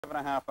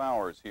5.5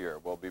 hours here.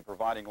 We'll be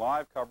providing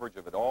live coverage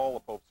of it all, the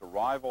Pope's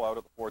arrival out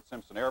at the Fort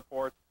Simpson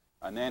Airport,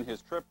 and then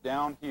his trip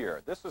down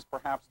here. This is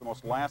perhaps the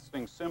most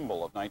lasting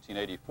symbol of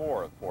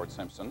 1984 at Fort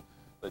Simpson,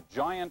 the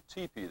giant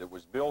teepee that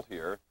was built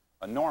here,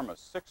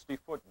 enormous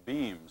 60-foot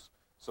beams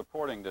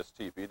supporting this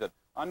teepee, that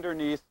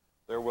underneath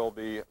there will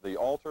be the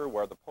altar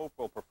where the Pope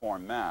will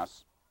perform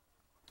Mass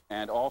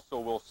and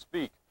also will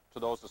speak to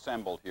those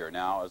assembled here.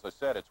 Now, as I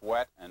said, it's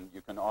wet, and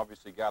you can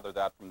obviously gather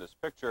that from this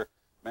picture.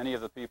 Many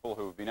of the people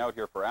who've been out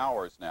here for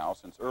hours now,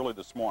 since early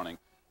this morning,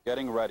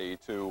 getting ready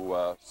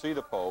to see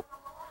the Pope.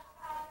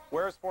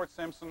 Where's Fort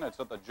Simpson? It's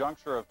at the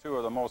juncture of two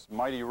of the most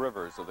mighty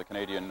rivers of the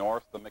Canadian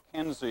North, the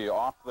Mackenzie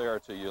off there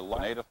to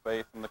unite native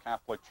faith and the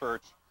Catholic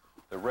Church,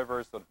 the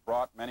rivers that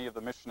brought many of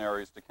the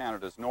missionaries to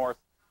Canada's north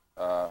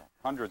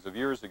hundreds of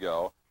years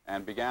ago,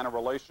 and began a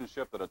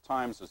relationship that at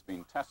times has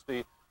been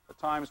testy, at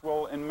times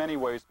will in many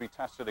ways be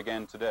tested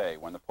again today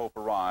when the Pope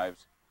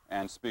arrives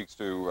and speaks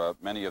to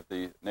many of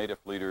the native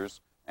leaders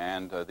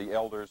and the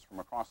elders from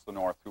across the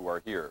north who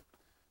are here.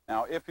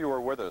 Now, if you were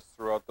with us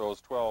throughout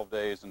those 12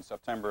 days in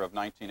September of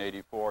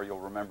 1984, you'll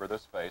remember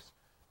this face,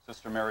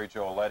 Sister Mary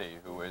Jo Letty,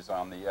 who is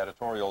on the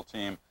editorial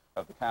team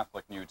of the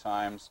Catholic New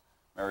Times.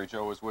 Mary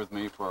Jo was with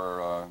me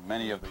for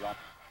many of the...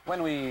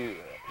 When we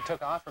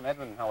took off from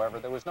Edmonton, however,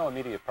 there was no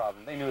immediate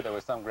problem. They knew there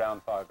was some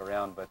ground fog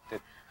around, but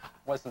it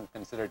wasn't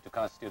considered to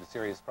constitute a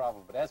serious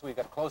problem. But as we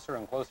got closer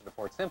and closer to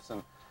Fort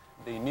Simpson,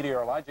 the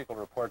meteorological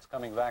reports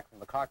coming back from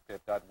the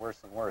cockpit got worse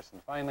and worse.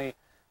 And finally,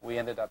 we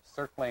ended up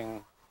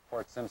circling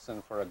Fort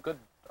Simpson for a good,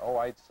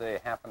 I'd say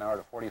half an hour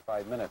to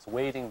 45 minutes,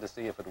 waiting to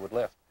see if it would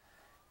lift.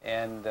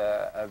 And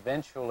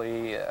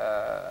eventually,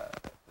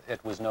 it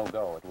was no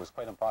go. It was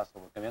quite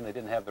impossible to come in. They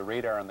didn't have the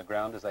radar on the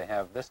ground as I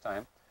have this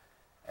time.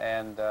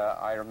 And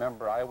I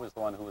remember I was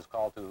the one who was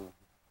called to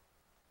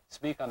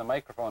speak on the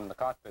microphone in the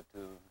cockpit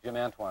to Jim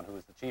Antoine, who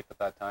was the chief at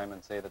that time,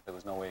 and say that there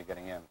was no way of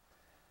getting in.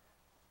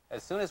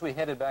 As soon as we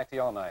headed back to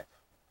Yellowknife,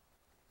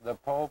 the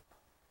Pope,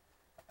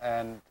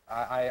 and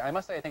I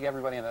must say I think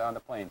everybody on the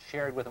plane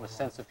shared with him a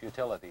sense of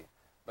futility,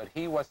 but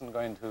he wasn't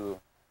going to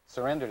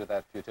surrender to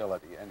that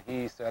futility, and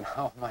he said,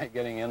 how am I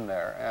getting in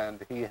there?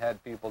 And he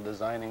had people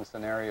designing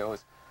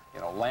scenarios, you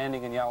know,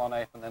 landing in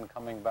Yellowknife and then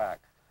coming back.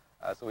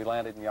 So we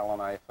landed in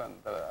Yellowknife and,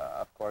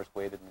 of course,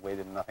 waited and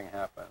waited and nothing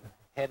happened.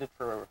 Headed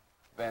for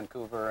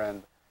Vancouver,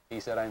 and he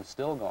said, I'm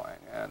still going.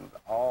 And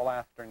all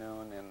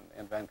afternoon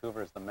in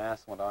Vancouver, as the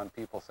Mass went on,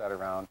 people sat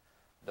around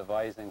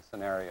devising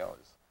scenarios.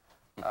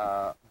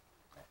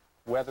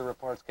 Weather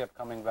reports kept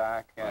coming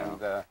back,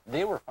 and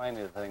they were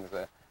finding things.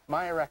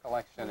 My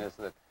recollection is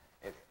that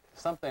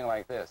something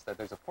like this, that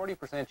there's a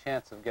 40%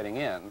 chance of getting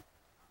in,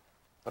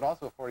 but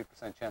also a 40%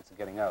 chance of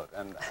getting out.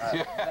 And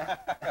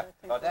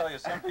I'll tell you,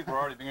 some people are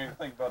already beginning to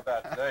think about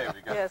that today,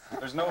 because yes,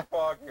 there's no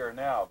fog here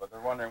now, but they're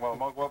wondering, well,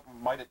 what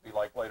might it be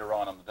like later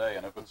on in the day?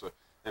 And if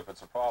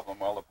it's a problem,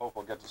 well, the Pope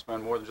will get to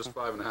spend more than just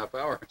 5.5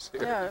 hours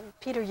here. Yeah,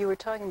 Peter, you were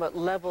talking about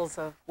levels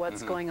of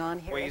what's going on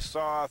here. We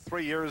saw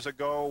 3 years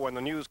ago when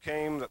the news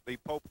came that the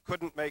Pope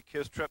couldn't make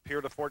his trip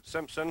here to Fort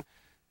Simpson,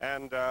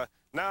 and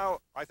now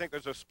I think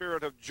there's a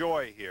spirit of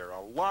joy here,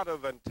 a lot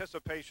of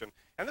anticipation.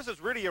 And this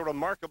is really a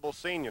remarkable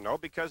scene, you know,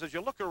 because as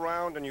you look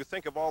around and you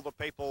think of all the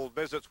papal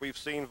visits we've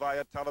seen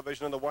via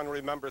television, and the one,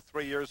 remember,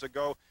 3 years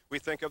ago, we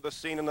think of the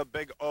scene in the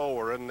Big O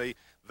or in the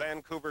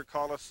Vancouver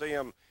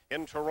Coliseum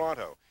in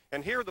Toronto.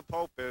 And here the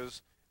Pope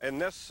is in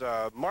this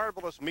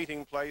marvelous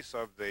meeting place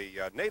of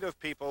the native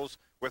peoples,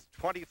 with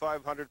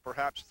 2,500,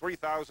 perhaps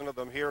 3,000 of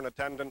them here in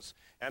attendance.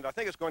 And I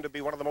think it's going to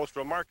be one of the most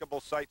remarkable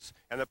sights,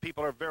 and the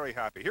people are very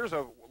happy. Here's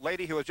a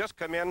lady who has just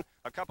come in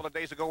a couple of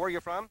days ago. Where are you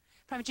from?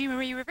 From Jean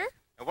Marie River.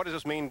 And what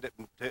does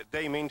this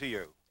day mean to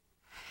you?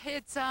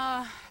 It's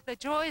the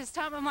joyous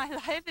time of my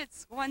life.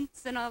 It's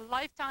once in a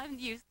lifetime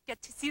you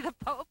get to see the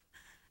Pope,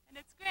 and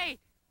it's great.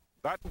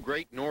 That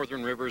great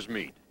northern rivers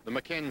meet, the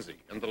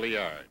Mackenzie and the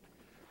Liard.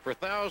 For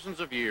thousands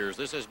of years,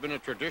 this has been a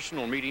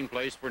traditional meeting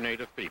place for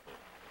native people.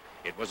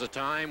 It was a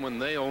time when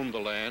they owned the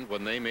land,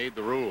 when they made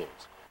the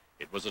rules.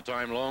 It was a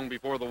time long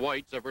before the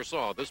whites ever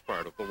saw this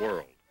part of the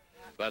world.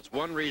 That's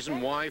one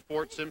reason why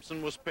Fort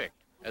Simpson was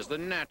picked as the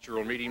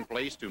natural meeting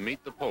place to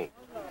meet the Pope.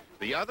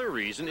 The other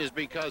reason is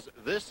because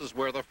this is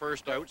where the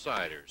first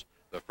outsiders,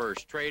 the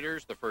first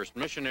traders, the first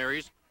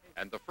missionaries,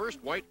 and the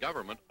first white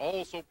government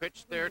also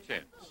pitched their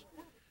tents.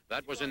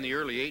 That was in the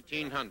early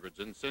 1800s,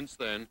 and since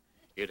then,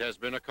 it has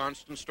been a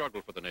constant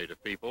struggle for the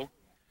native people.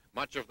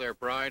 Much of their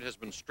pride has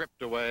been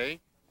stripped away.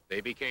 They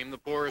became the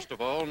poorest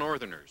of all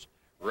northerners,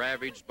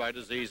 ravaged by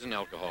disease and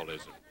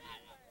alcoholism.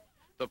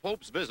 The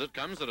Pope's visit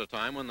comes at a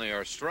time when they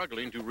are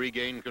struggling to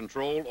regain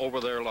control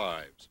over their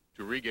lives,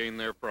 to regain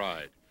their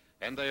pride.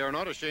 And they are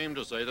not ashamed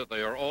to say that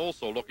they are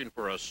also looking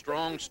for a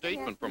strong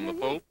statement from the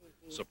Pope,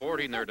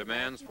 supporting their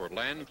demands for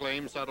land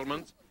claim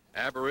settlements,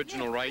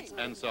 Aboriginal rights,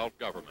 and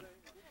self-government.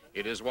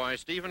 It is why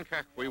Stephen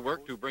Cachwe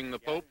worked to bring the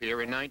Pope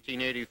here in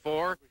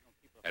 1984,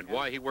 and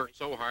why he worked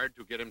so hard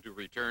to get him to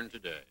return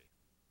today.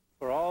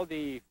 For all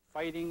the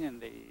fighting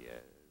and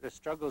the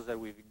struggles that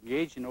we've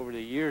engaged in over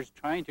the years,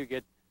 trying to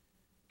get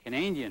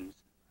Canadians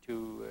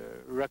to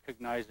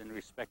recognize and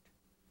respect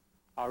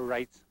our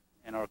rights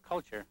and our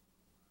culture,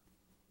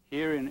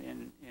 here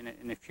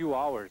in a few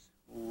hours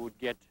we would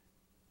get,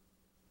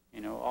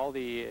 you know, all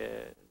the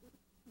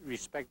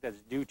respect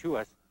that's due to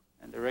us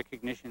and the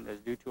recognition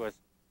that's due to us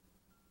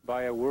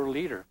by a world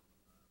leader.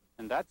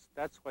 And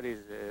that's what is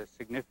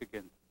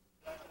significant.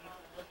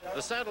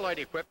 The satellite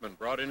equipment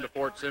brought into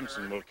Fort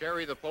Simpson will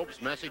carry the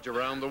Pope's message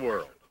around the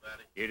world.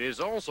 It is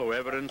also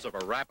evidence of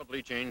a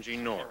rapidly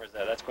changing north.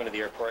 That's going to the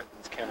airport.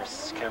 This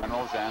camera's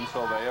General Jean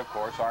Sauvé, of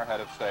course, our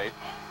head of state,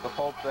 the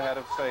Pope, the head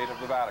of state of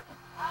the Vatican.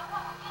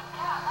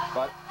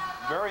 But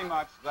very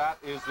much that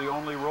is the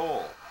only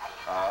role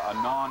a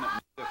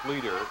non-native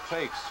leader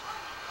takes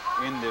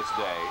in this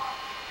day,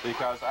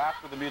 because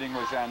after the meeting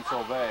with Jean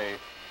Sauvé,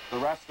 the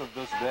rest of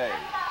this day,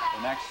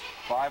 the next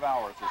 5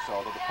 hours or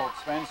so that the Pope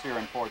spends here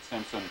in Fort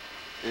Simpson,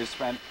 is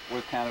spent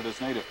with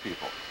Canada's native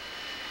people.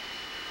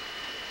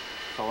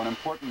 So an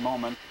important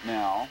moment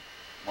now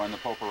when the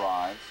Pope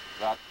arrives.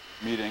 That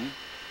meeting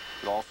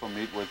could also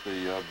meet with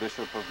the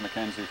Bishop of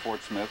Mackenzie,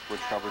 Fort Smith,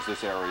 which covers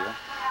this area,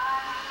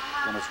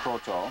 Dennis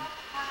Croteau,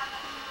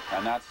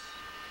 and that's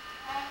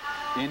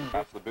in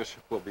the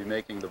Bishop will be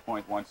making the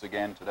point once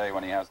again today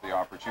when he has the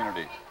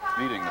opportunity,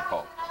 meeting the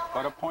Pope.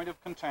 But a point of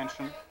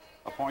contention,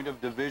 a point of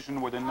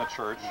division within the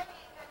Church,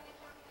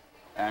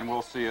 and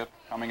we'll see it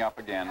coming up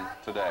again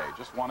today.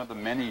 Just one of the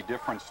many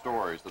different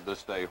stories that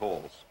this day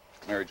holds.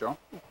 Mary Jo?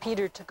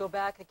 Peter, to go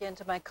back again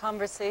to my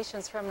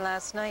conversations from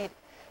last night,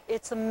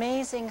 it's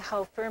amazing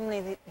how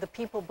firmly the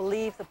people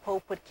believe the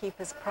Pope would keep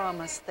his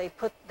promise.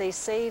 They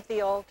saved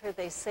the altar,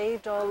 they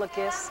saved all the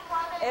gifts.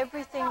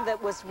 Everything that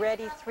was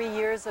ready 3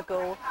 years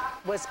ago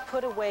was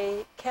put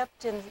away,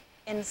 kept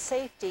in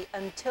safety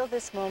until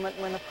this moment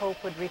when the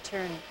Pope would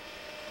return.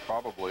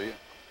 Probably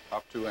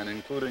up to and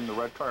including the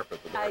red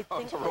carpet that I they're about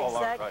think to roll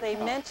out exactly. right They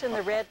now. mentioned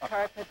the red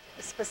carpet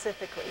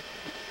specifically.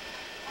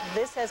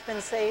 This has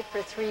been saved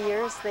for 3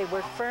 years. They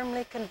were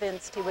firmly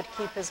convinced he would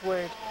keep his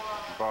word.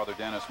 Father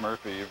Dennis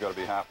Murphy, you've got to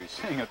be happy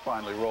seeing it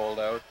finally rolled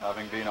out,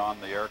 having been on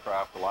the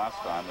aircraft the last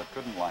time that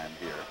couldn't land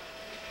here.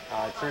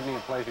 It's certainly a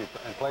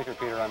pleasure,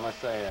 Peter, I must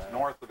say.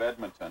 North of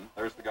Edmonton,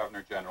 there's the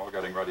Governor General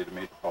getting ready to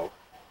meet the Pope,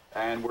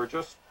 and we're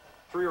just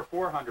 300 or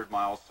 400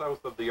 miles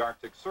south of the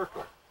Arctic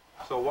Circle.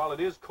 So while it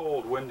is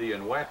cold, windy,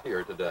 and wet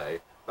here today,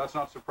 that's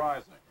not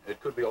surprising. It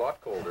could be a lot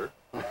colder.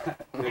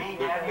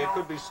 it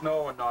could be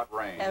snow and not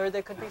rain. Or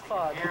there could be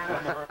fog.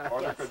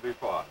 Or there could be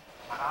fog.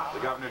 The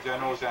Governor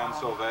General, Jean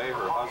Sauvé,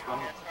 her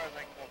husband,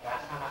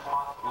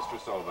 Mr.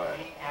 Sauvé.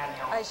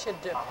 I should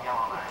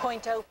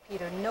point out,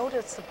 Peter,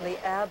 noticeably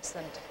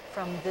absent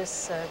from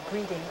this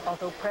greeting,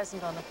 although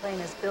present on the plane,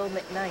 is Bill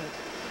McKnight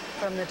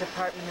from the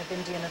Department of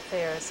Indian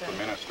Affairs. The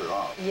Minister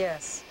of.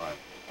 Yes. Right.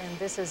 And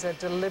this is a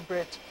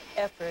deliberate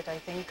effort, I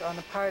think, on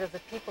the part of the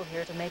people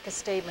here to make a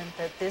statement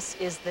that this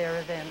is their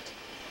event.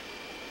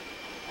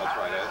 That's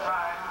right,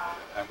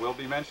 Ed. And we'll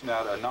be mentioning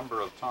that a number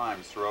of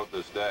times throughout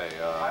this day.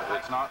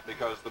 It's not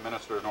because the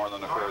Minister of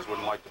Northern Affairs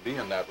wouldn't like to be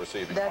in that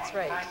receiving That's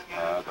line. right.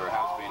 There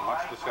has been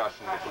much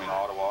discussion between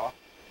Ottawa,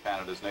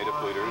 Canada's native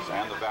leaders,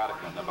 and the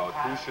Vatican about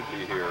who should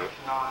be here,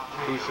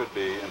 who should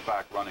be, in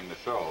fact, running the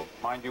show.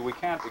 Mind you, we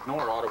can't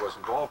ignore Ottawa's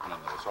involvement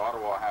in this.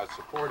 Ottawa has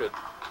supported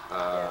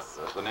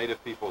the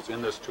native peoples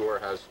in this tour,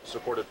 has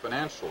supported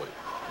financially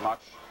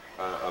much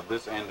of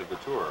this end of the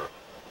tour.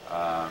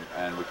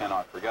 And we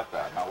cannot forget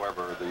that.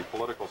 However, the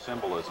political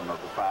symbolism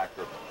of the fact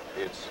that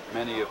it's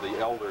many of the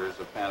elders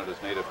of Canada's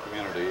native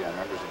community and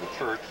members of the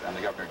Church, and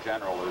the Governor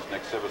General is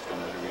Nick Siviston,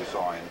 who you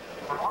saw in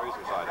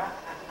Fraser's item,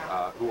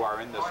 who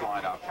are in this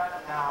lineup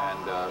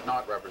and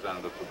not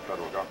representatives of the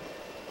federal government.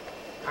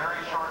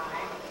 Very shortly,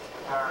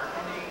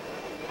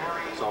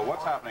 So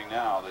what's happening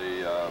now?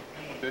 The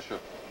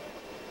Bishop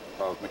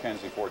of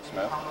Mackenzie, Fort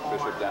Smith,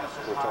 Bishop Dennis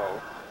Croteau,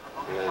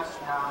 has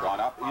gone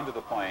up into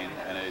the plane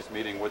and is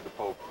meeting with the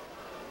Pope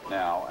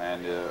now,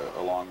 and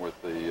along with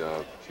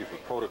the Chief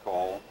of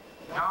Protocol,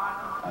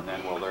 and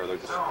then, well, they're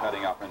just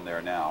heading up in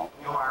there now.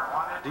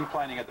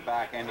 Deplaning at the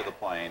back end of the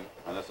plane,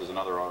 and this is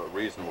another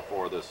reason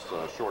for this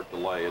short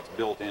delay. It's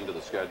built into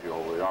the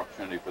schedule, the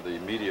opportunity for the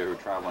media who are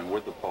traveling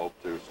with the Pope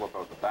to slip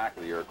out the back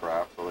of the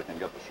aircraft so they can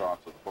get the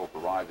shots of the Pope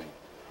arriving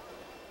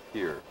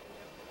here.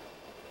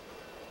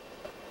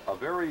 A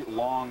very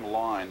long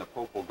line the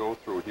Pope will go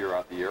through here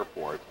at the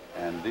airport,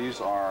 and these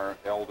are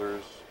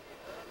elders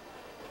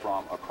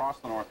from across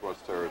the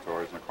Northwest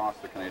Territories and across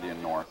the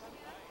Canadian North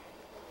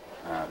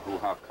who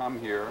have come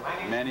here,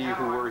 many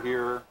who were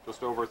here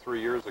just over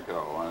 3 years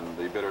ago, and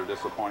the bitter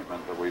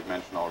disappointment that we've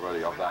mentioned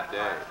already of that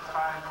day.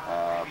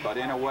 But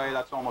in a way,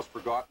 that's almost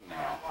forgotten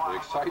now. The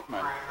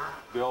excitement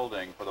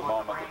building for the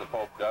moment that the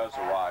Pope does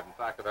arrive. In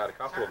fact, I've had a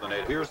couple of the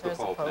natives. Here's the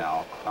Pope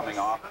now, coming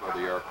off of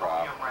the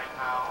aircraft.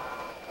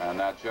 And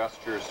that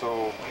gesture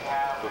so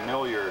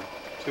familiar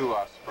to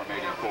us from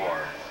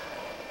 '84.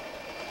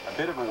 A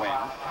bit of a wing.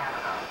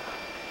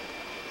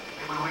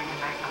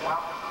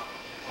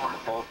 And the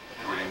Pope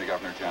meeting the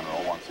Governor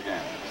General once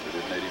again, as they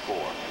did in '84.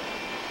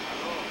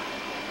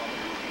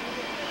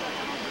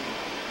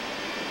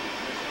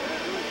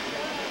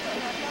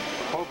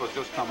 The Pope has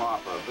just come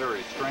off a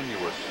very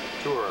strenuous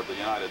tour of the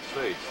United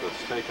States that's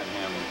taken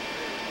him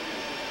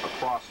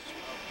across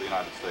the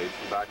United States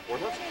and back and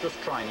forth. Let's just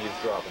try and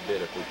eavesdrop a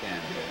bit if we can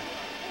here.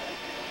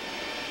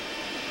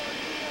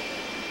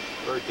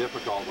 Very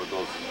difficult with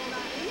those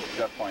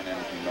jet plane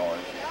engine noise.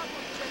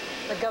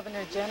 The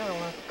Governor General,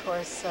 of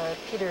course,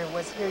 Peter,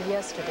 was here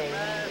yesterday.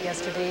 And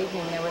yesterday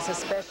evening there was a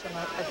special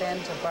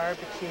event, a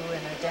barbecue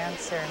and a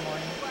dance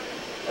ceremony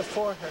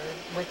for her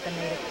with the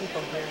native people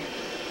here.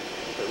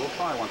 Okay, we'll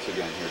try once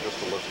again here just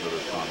to listen to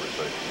this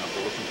conversation. You have to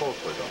listen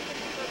closely though.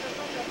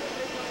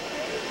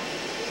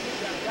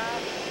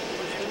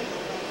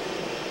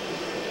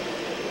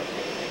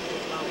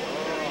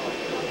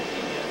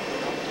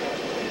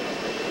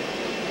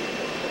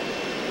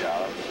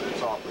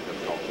 It's awfully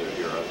difficult to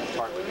hear. It's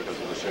partly because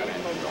of the jet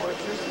engine noise.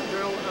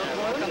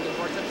 Welcome to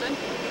Fort Simpson.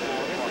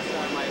 This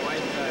is my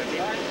wife,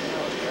 Peter.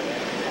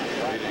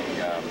 Meeting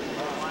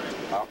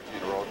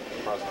Albertine Road,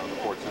 president of the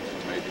Fort Simpson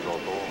Major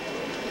Local.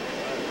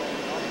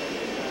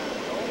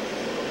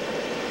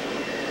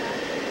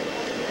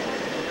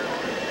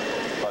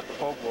 But the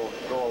Pope will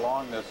go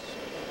along this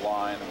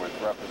line with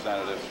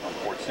representatives from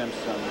Fort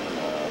Simpson,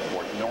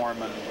 Fort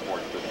Norman,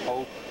 Fort the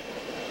Pope.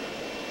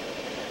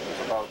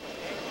 There's about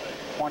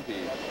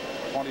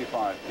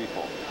 25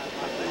 people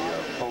that the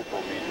Pope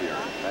will meet here,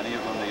 many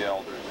of them the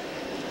elders,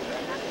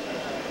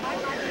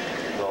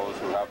 those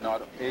who have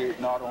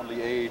not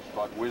only age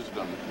but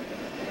wisdom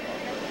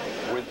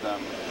with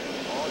them.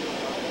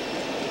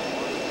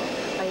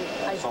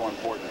 So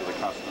important to the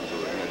customs of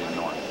the Canadian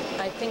North.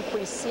 I think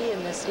we see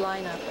in this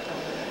lineup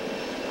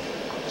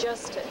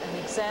just an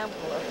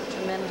example of the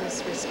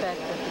tremendous respect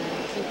that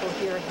the people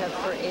here have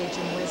for age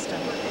and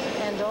wisdom,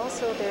 and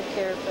also their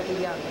care for the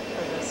young,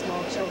 for the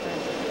small children.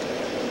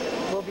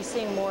 We'll be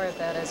seeing more of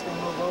that as we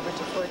move over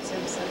to Fort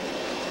Simpson.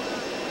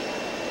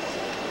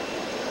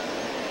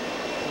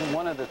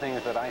 One of the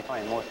things that I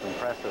find most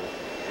impressive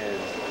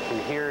is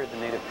to hear the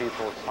native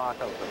people talk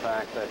of the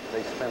fact that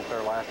they spent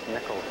their last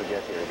nickel to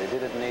get here. They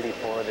did it in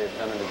 '84, they've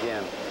done it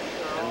again.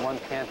 And one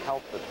can't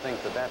help but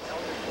think that that's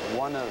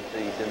one of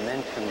the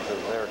dimensions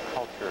of their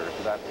culture,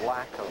 that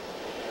lack of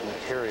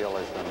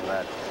materialism,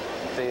 that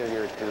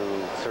failure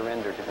to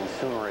surrender to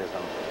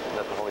consumerism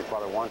that the Holy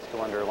Father wants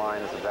to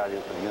underline as a value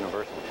for the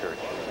universal church.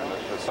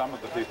 And some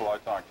of the people I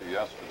talked to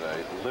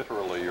yesterday,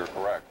 literally, you're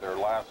correct, their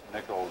last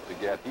nickel to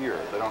get here.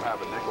 They don't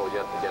have a nickel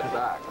yet to get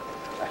back.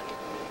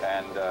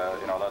 And,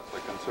 you know, that's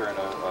the concern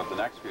of the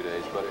next few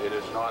days, but it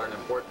is not an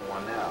important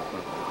one now.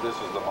 This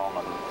is the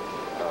moment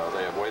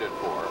they have waited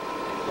for.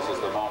 This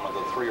is the moment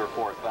that 3,000 or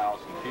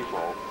 4,000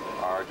 people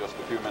are just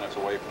a few minutes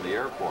away from the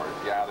airport,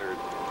 gathered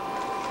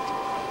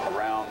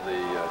around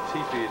the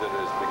teepee that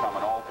has become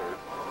an altar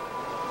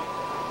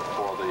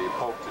for the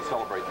Pope to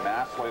celebrate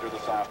Mass later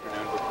this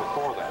afternoon. But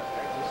before that,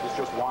 this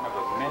is just one of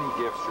the many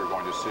gifts you're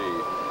going to see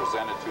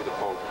presented to the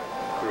Pope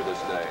through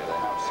this day. They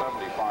have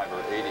 75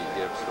 or 80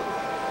 gifts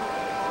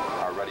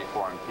that are ready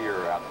for him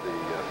here at the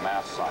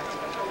Mass site.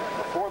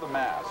 Before the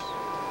Mass,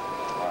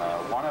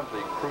 one of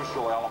the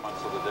crucial elements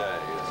of the day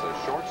is a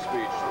short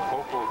speech the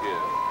Pope will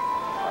give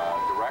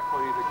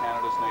directly to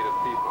Canada's native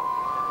people.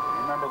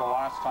 You remember the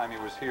last time he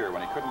was here,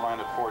 when he couldn't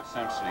land at Fort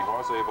Simpson, he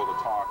was able to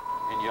talk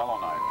in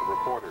Yellowknife to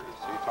reporters.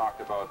 He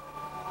talked about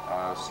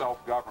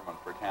self-government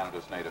for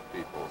Canada's native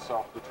people,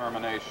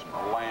 self-determination,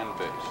 a land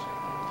base.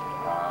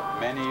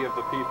 Many of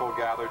the people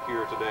gathered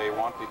here today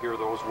want to hear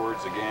those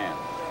words again,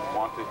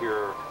 want to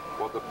hear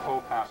what the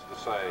Pope has to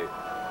say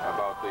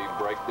about the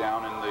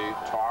breakdown in the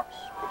talks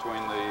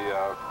between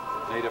the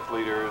native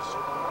leaders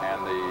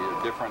and the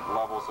different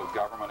levels of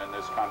government in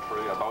this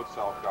country about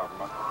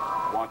self-government.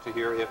 Want to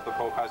hear if the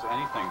Pope has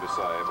anything to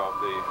say about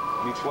the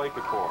Meech Lake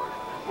Accord,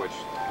 which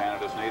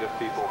Canada's native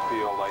people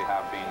feel they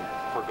have been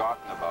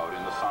forgotten about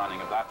in the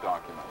signing of that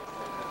document.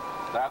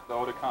 That,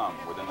 though, to come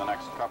within the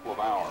next couple of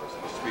hours,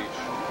 the speech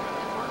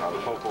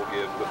the Pope will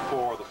give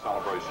before the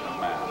celebration of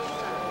Mass.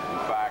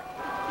 In fact,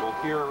 we'll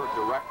hear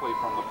directly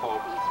from the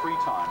Pope 3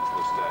 times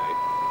this day.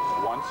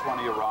 Once when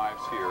he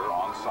arrives here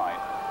on site,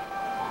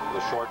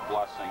 the short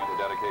blessing at the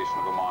dedication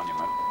of a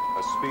monument,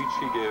 a speech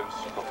he gives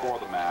before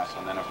the Mass,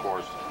 and then, of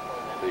course,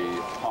 the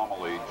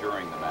homily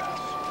during the Mass.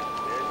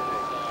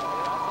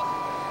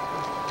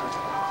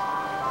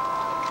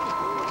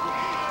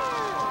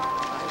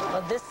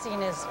 Well, this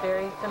scene is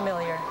very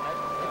familiar.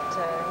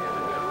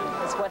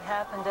 It's what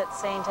happened at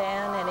St.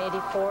 Anne in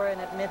 '84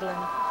 and at Midland.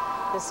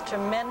 This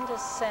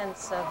tremendous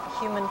sense of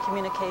human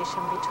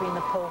communication between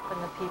the Pope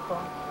and the people.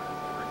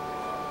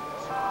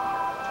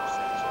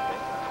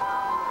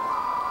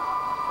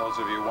 Those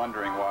of you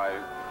wondering why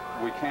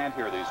we can't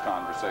hear these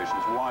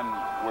conversations, one,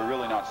 we're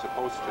really not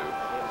supposed to.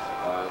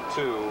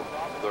 Two,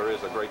 there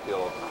is a great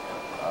deal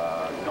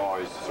of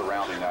noise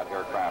surrounding that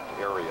aircraft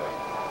area.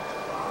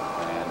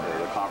 And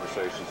the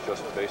conversation's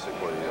just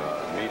basically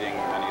meeting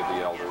many of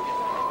the elders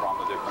from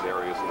the different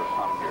areas that have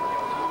come here.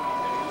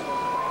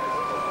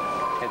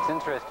 It's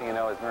interesting, you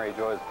know, as Mary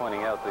Jo is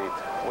pointing out, the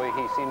way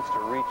he seems to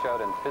reach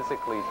out and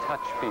physically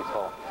touch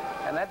people.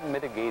 And that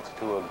mitigates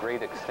to a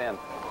great extent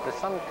the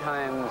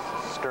sometimes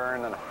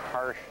stern and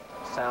harsh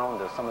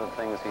sound of some of the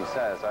things he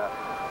says.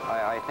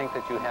 I think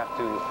that you have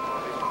to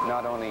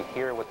not only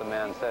hear what the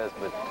man says,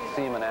 but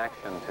see him in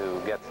action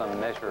to get some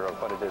measure of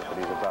what it is that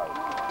he's about.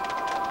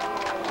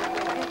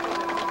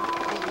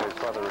 There's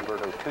Father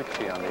Roberto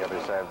Tucci on the other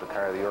side of the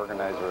car, the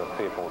organizer of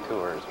papal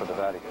tours for the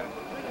Vatican.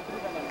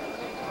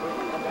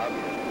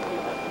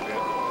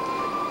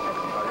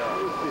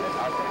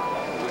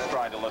 Just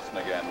trying to listen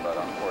again, but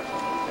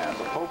unfortunately we can't.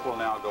 The Pope will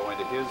now go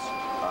into his...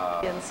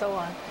 and so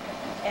on.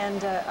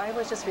 And I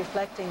was just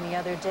reflecting the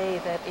other day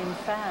that, in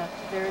fact,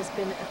 there has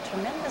been a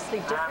tremendously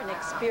different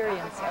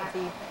experience of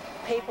the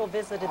papal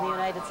visit in the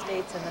United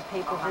States and the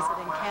papal visit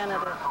in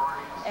Canada.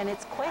 And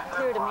it's quite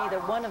clear to me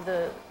that one of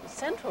the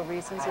central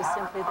reasons is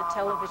simply the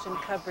television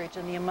coverage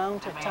and the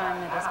amount of time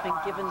that has been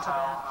given to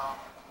that.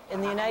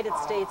 In the United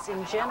States,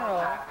 in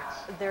general,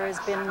 there has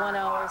been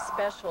 1-hour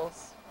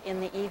specials in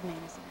the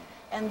evenings.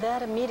 And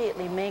that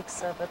immediately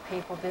makes of a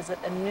papal visit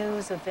a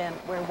news event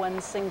where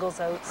one singles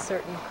out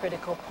certain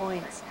critical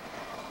points.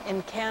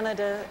 In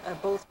Canada,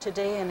 both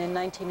today and in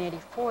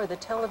 1984, the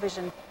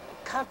television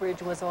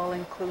coverage was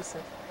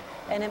all-inclusive.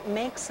 And it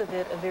makes of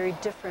it a very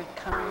different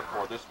kind.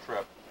 For this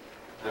trip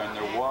than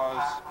there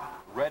was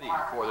ready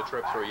for the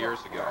trip 3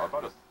 years ago.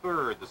 About a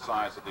third the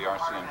size of the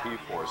RCMP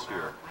force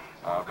here.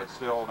 But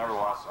still,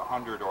 nevertheless,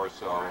 100 or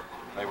so.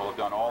 They will have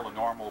done all the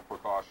normal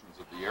precautions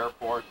at the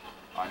airport.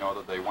 I know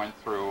that they went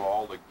through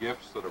all the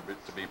gifts that are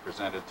to be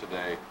presented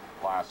today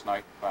last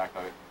night. In fact,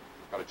 I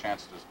got a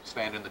chance to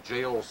stand in the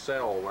jail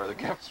cell where the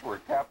gifts were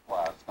kept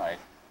last night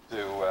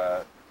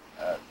to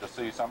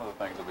see some of the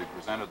things that we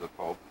presented to the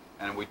Pope.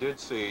 And we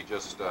did see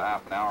just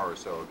half an hour or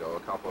so ago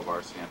a couple of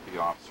RCMP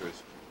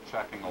officers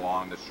checking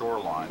along the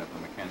shoreline of the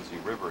Mackenzie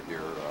River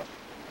here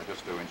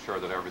just to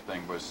ensure that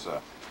everything was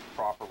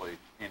properly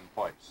in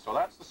place. So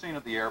that's the scene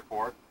at the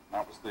airport.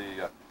 That was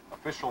the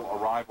official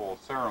arrival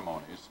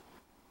ceremonies.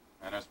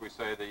 And as we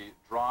say, the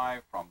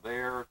drive from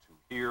there to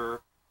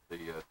here,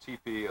 the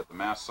teepee at the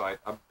Mass site,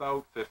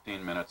 about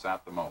 15 minutes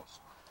at the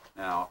most.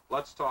 Now,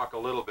 let's talk a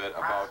little bit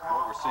about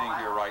what we're seeing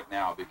here right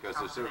now, because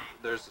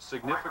there's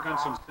significance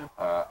in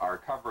our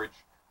coverage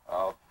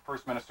of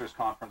First Minister's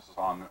conferences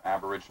on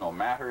Aboriginal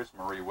matters.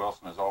 Marie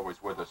Wilson is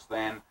always with us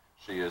then.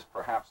 She is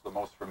perhaps the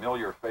most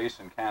familiar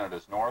face in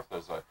Canada's North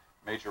as a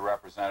major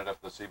representative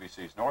of the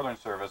CBC's Northern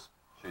Service.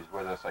 She's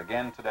with us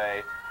again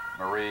today.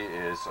 Marie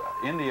is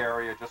in the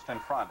area just in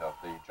front of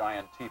the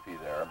giant teepee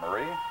there.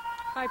 Marie?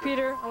 Hi,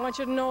 Peter. I want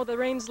you to know the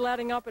rain's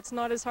letting up. It's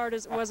not as hard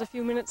as it was a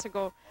few minutes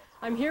ago.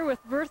 I'm here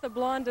with Bertha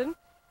Blondin.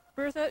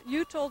 Bertha,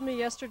 you told me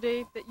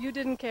yesterday that you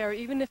didn't care,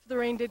 even if the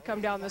rain did come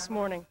down this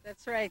morning.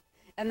 That's right.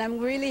 And I'm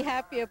really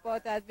happy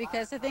about that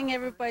because I think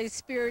everybody's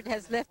spirit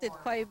has lifted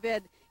quite a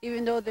bit,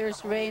 even though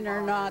there's rain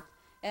or not.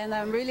 And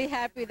I'm really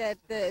happy that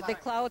the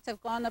clouds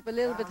have gone up a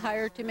little bit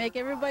higher to make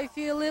everybody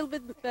feel a little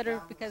bit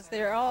better because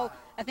they're all,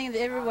 I think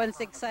everyone's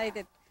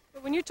excited.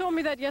 But when you told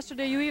me that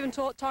yesterday, you even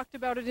talked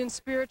about it in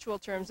spiritual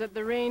terms, that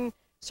the rain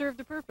served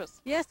a purpose.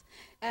 Yes.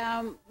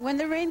 When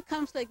the rain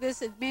comes like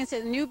this, it means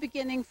a new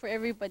beginning for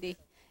everybody.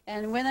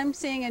 And when I'm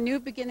saying a new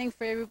beginning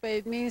for everybody,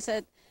 it means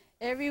that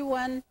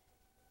everyone,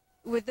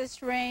 with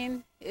this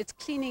rain, it's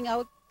cleaning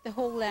out the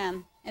whole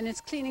land. And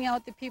it's cleaning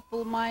out the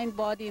people, mind,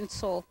 body, and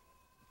soul.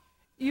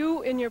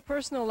 You, in your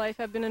personal life,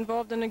 have been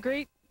involved in a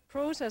great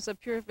process of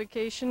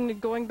purification,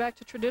 going back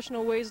to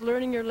traditional ways,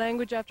 learning your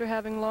language after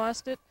having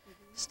lost it,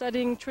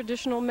 studying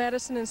traditional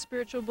medicine and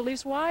spiritual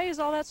beliefs. Why is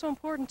all that so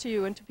important to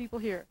you and to people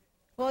here?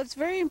 Well, it's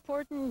very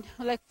important,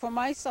 like for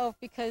myself,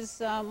 because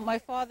my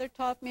father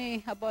taught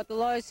me about a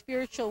lot of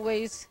spiritual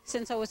ways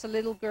since I was a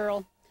little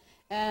girl.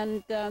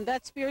 And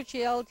that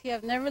spirituality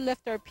have never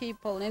left our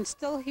people and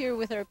still here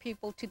with our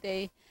people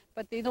today.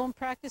 But they don't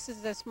practice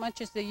it as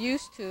much as they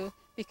used to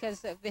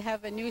because they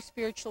have a new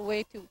spiritual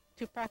way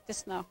to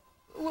practice now.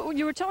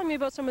 You were telling me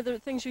about some of the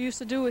things you used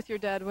to do with your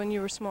dad when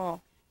you were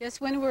small. Yes,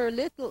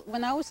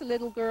 when I was a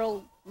little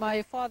girl,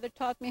 my father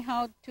taught me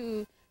how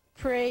to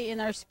pray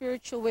in our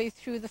spiritual way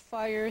through the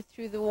fire,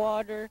 through the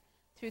water,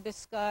 through the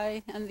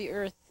sky and the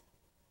earth.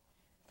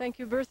 Thank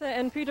you, Bertha.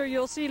 And Peter,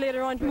 you'll see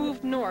later on,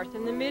 moved north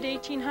in the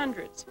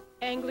mid-1800s,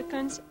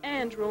 Anglicans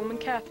and Roman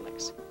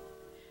Catholics.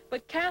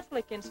 But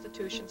Catholic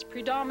institutions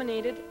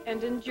predominated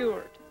and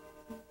endured,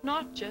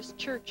 not just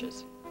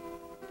churches.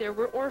 There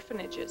were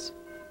orphanages,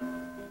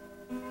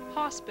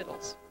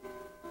 hospitals,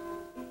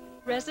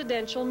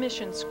 residential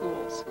mission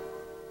schools,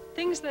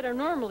 things that are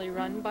normally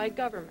run by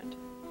government.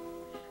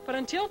 But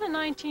until the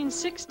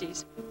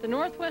 1960s, the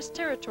Northwest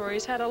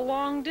Territories had a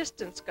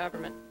long-distance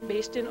government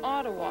based in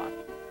Ottawa,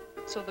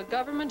 so the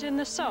government in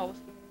the South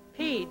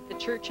paid the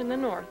church in the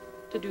North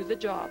to do the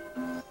job.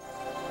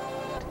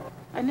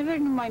 I never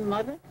knew my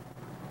mother.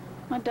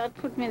 My dad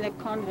put me in a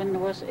convent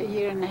when I was a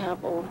year and a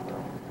half old.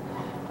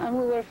 And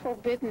we were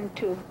forbidden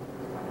to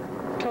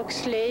talk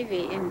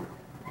slavey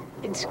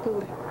in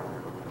school.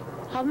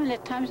 How many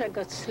times I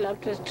got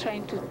slapped for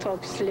trying to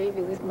talk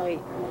slavey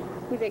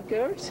with the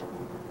girls?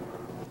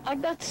 I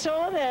got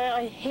so that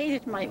I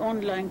hated my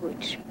own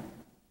language.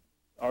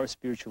 our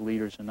spiritual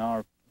leaders and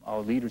our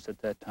leaders at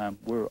that time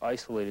were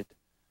isolated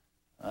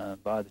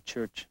by the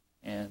church,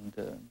 and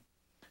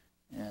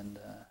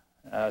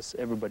as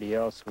everybody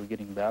else were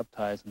getting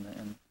baptized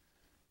and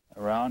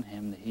around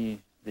him,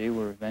 they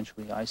were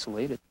eventually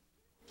isolated.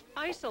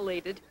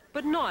 Isolated,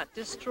 but not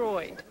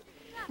destroyed.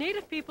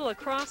 Native people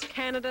across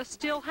Canada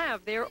still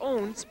have their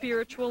own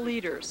spiritual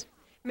leaders.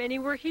 Many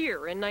were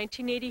here in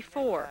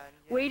 1984,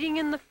 waiting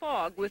in the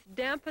fog with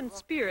dampened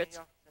spirits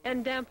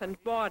and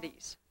dampened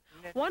bodies.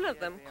 One of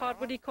them caught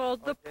what he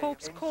called the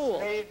Pope's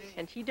cold,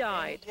 and he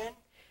died.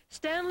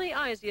 Stanley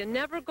Isia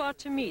never got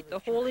to meet the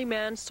holy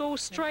man so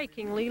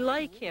strikingly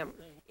like him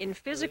in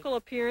physical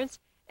appearance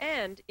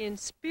and in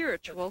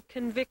spiritual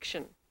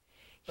conviction.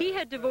 He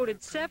had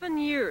devoted 7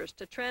 years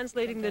to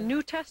translating the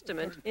New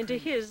Testament into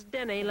his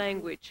Dene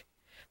language.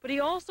 But he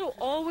also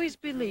always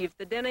believed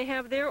the Dene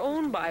have their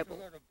own Bible,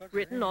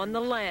 written on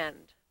the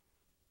land.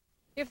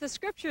 If the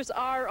scriptures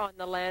are on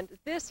the land,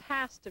 this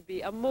has to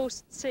be a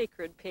most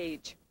sacred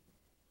page.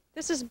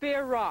 This is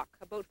Bear Rock,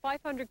 about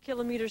 500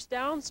 kilometers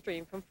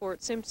downstream from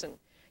Fort Simpson.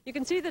 You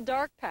can see the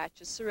dark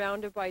patches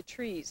surrounded by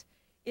trees.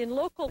 In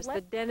local,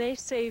 the Dene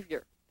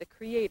Savior, the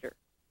Creator.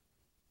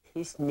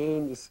 His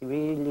name is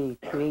really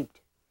great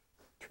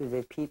to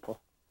the people.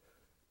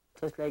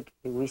 Just like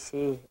we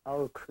say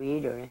our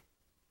Creator,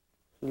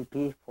 he'll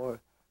be for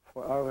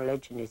our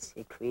religion, it's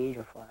a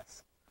Creator for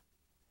us.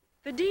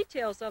 The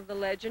details of the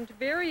legend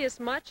vary as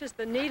much as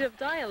the native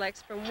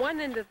dialects from one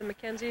end of the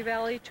Mackenzie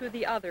Valley to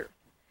the other.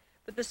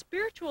 But the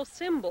spiritual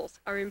symbols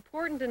are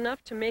important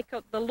enough to make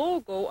up the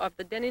logo of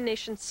the Dene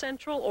Nation's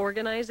central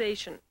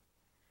organization.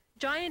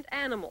 Giant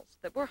animals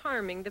that were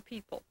harming the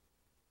people.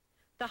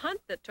 The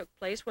hunt that took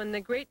place when the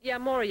great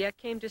Yamoria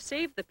came to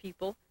save the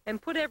people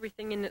and put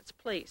everything in its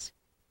place,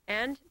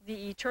 and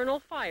the eternal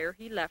fire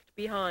he left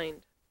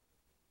behind.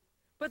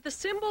 But the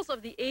symbols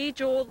of the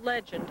age-old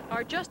legend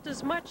are just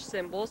as much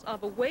symbols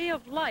of a way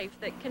of life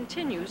that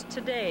continues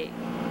today.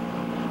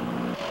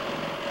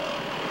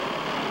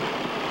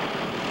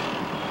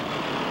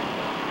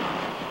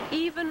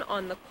 Even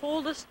on the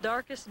coldest,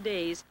 darkest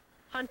days,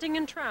 hunting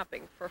and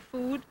trapping for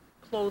food,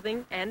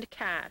 clothing, and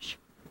cash.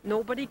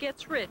 Nobody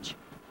gets rich,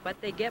 but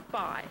they get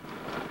by.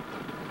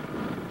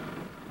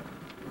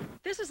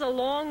 This is a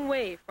long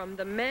way from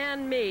the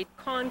man-made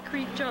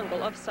concrete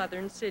jungle of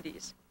southern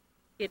cities.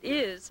 It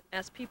is,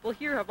 as people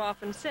here have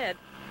often said,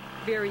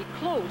 very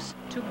close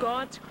to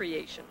God's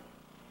creation.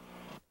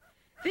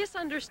 This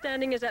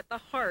understanding is at the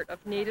heart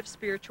of Native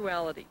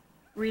spirituality,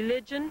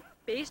 religion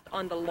based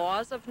on the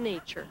laws of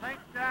nature.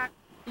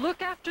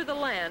 Look after the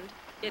land,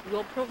 it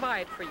will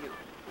provide for you.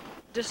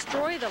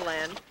 Destroy the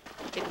land,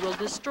 it will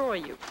destroy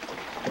you.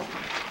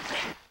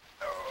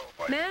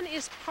 Man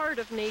is part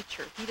of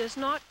nature. He does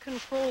not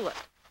control it.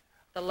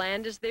 The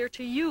land is there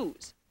to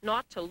use,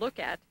 not to look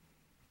at.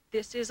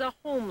 This is a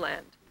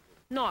homeland,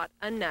 not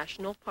a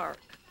national park.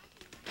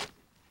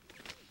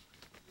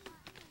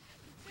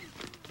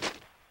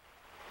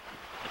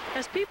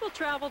 As people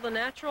travel the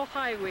natural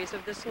highways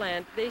of this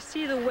land, they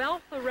see the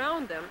wealth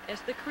around them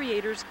as the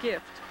Creator's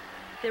gift.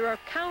 There are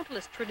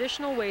countless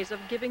traditional ways of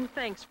giving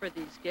thanks for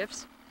these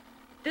gifts.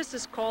 This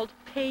is called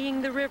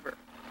paying the river,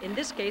 in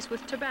this case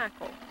with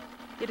tobacco.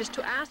 It is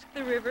to ask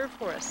the river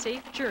for a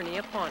safe journey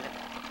upon it.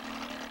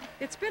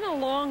 It's been a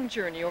long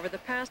journey over the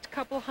past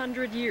couple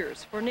hundred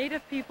years for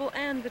Native people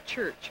and the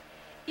church,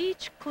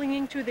 each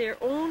clinging to their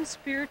own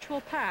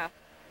spiritual path,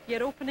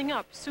 yet opening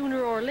up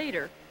sooner or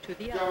later to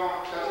the other.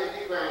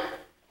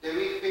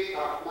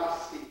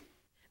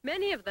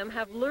 Many of them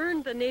have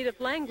learned the native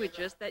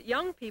languages that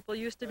young people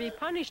used to be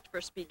punished for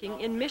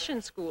speaking in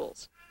mission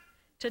schools.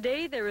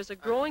 Today, there is a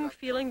growing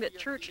feeling that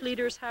church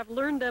leaders have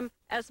learned them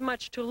as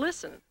much to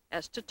listen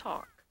as to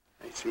talk.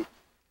 I see.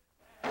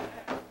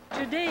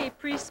 Today,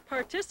 priests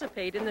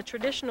participate in the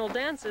traditional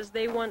dances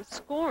they once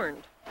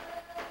scorned,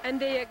 and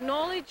they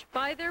acknowledge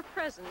by their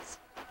presence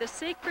the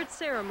sacred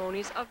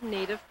ceremonies of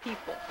Native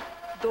people,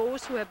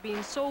 those who have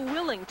been so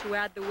willing to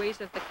add the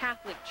ways of the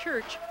Catholic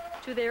Church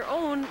to their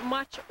own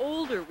much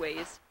older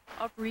ways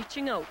of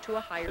reaching out to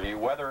a higher... The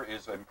weather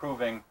is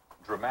improving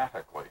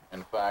dramatically.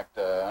 In fact,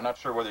 I'm not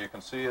sure whether you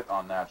can see it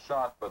on that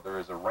shot, but there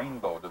is a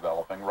rainbow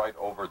developing right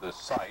over this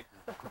site.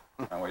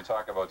 And we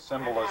talk about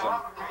symbolism.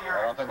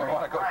 I don't think we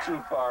want to go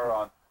too far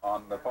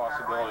on the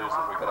possibilities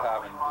that we could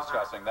have in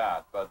discussing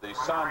that. But the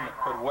sun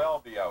could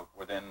well be out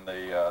within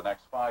the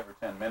next 5 or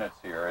 10 minutes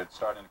here. It's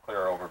starting to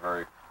clear over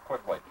very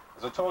quickly.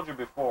 As I told you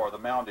before, the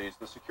Mounties,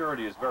 the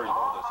security is very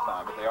low this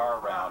time, but they are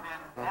around.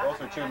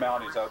 Those are 2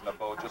 Mounties out in a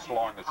boat just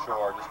along the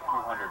shore, just a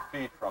few hundred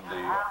feet from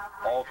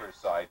the altar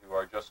site, who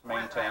are just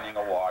maintaining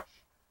a watch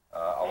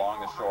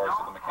along the shores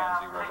of the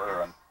Mackenzie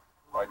River. And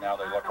right now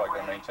they look like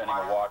they're maintaining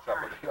a watch up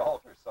at the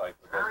altar site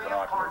with those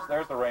binoculars.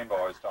 There's the rainbow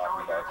I was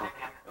talking about.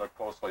 You look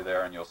closely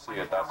there and you'll see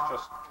it. That's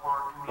just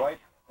right,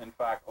 in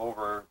fact,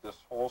 over this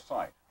whole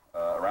site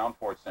around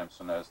Fort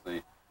Simpson as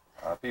the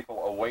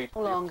people await.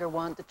 We no longer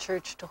want the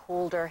church to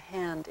hold our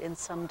hand in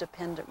some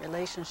dependent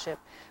relationship.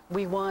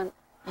 We want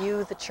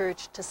you, the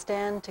church, to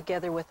stand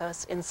together with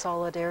us in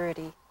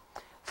solidarity.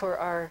 for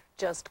our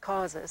just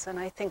causes. And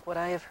I think what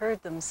I have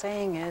heard them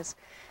saying is,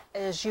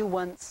 as you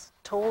once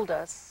told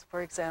us,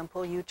 for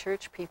example, you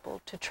church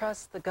people, to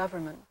trust the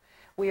government,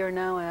 we are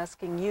now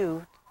asking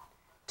you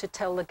to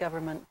tell the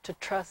government to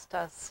trust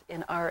us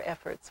in our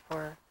efforts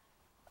for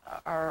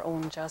our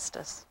own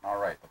justice. All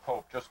right, the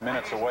Pope just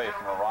minutes away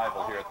from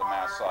arrival here at the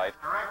Mass site.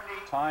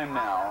 Time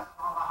now,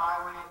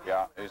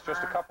 yeah, he's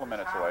just a couple of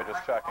minutes away,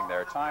 just checking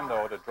there. Time,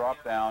 though, to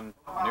drop down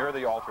near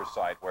the altar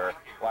site where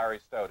Larry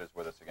Stout is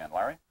with us again.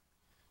 Larry?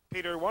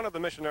 Peter, one of the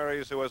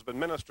missionaries who has been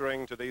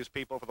ministering to these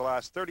people for the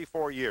last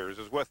 34 years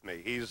is with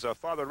me. He's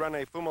Father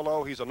René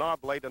Fumelot. He's an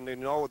oblate, and you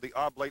know the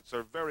oblates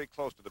are very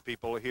close to the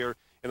people here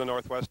in the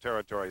Northwest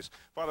Territories.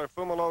 Father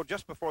Fumelot,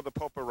 just before the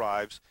Pope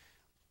arrives,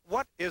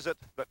 what is it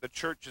that the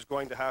church is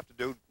going to have to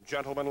do?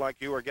 Gentlemen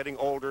like you are getting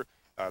older.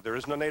 There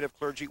isn't a native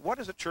clergy. What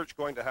is the church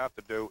going to have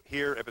to do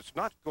here if it's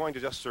not going to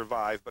just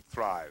survive but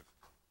thrive?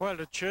 Well,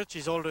 the church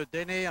is all the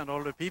Dene and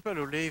all the people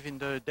who live in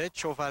the Dead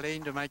Shaw Valley,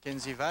 in the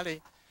Mackenzie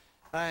Valley.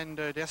 And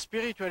their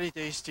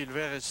spirituality is still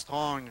very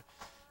strong.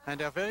 And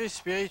they're very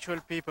spiritual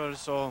people,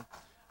 so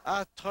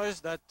I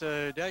trust that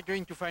they're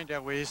going to find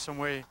their way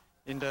somewhere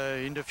in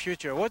the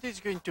future. What it's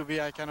going to be,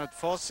 I cannot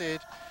foresee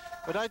it.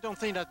 But I don't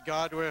think that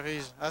God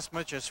worries as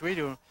much as we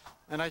do.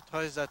 And I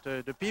trust that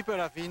the people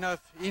have enough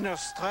inner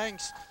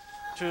strength,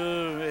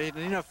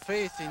 enough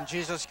faith in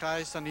Jesus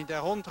Christ and in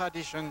their own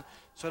tradition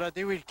so that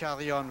they will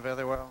carry on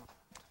very well.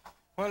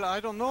 Well,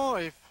 I don't know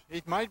if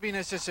it might be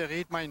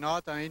necessary, it might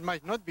not, and it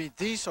might not be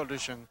the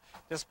solution.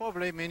 There's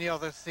probably many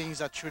other things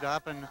that should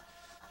happen,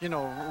 you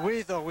know,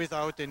 with or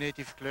without a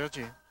native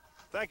clergy.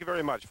 Thank you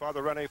very much,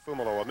 Father René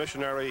Fumelot, a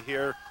missionary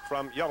here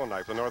from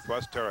Yellowknife, the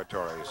Northwest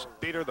Territories.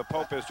 Peter, the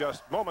Pope is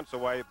just moments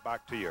away.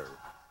 Back to you.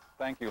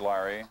 Thank you,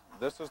 Larry.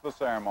 This is the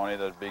ceremony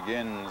that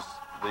begins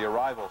the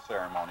arrival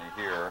ceremony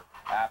here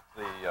at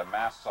the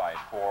Mass site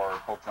for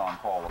Pope John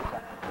Paul II.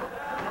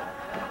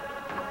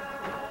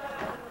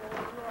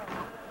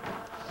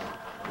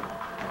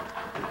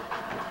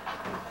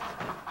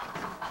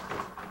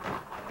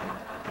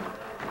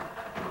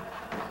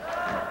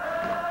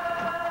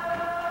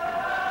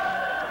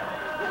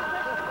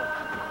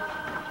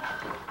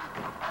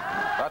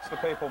 That's the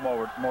papal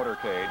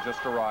motorcade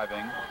just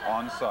arriving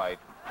on site.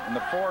 In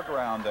the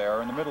foreground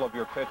there, in the middle of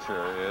your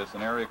picture, is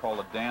an area called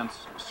a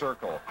dance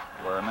circle,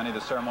 where many of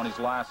the ceremonies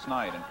last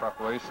night in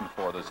preparation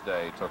for this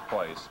day took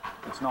place.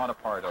 It's not a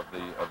part of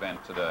the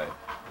event today.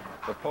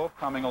 The Pope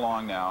coming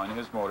along now in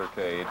his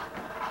motorcade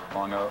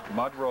along a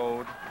mud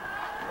road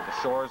at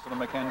the shores of the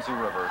Mackenzie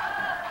River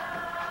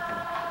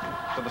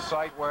to the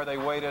site where they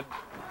waited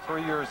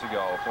 3 years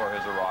ago for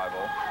his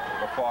arrival.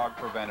 The fog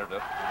prevented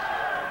it.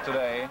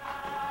 Today,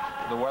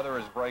 the weather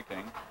is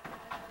breaking.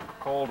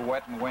 Cold,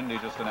 wet, and windy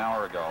just an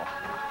hour ago.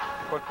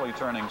 Quickly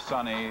turning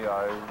sunny.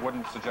 I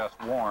wouldn't suggest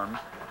warm,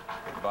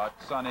 but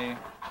sunny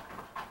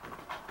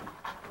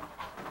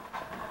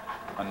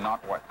and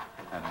not wet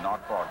and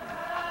not foggy.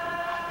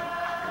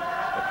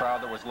 The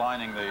crowd that was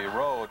lining the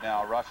road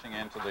now rushing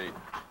into the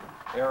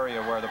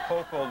area where the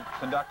Pope will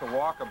conduct a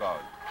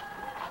walkabout.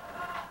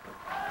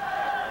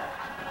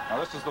 Now,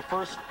 this is the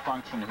first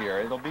function here.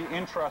 It'll be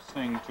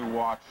interesting to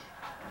watch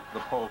the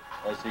Pope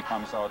as he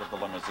comes out of the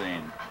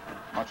limousine.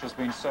 Much has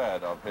been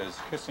said of his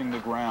kissing the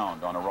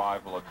ground on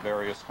arrival at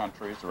various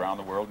countries around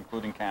the world,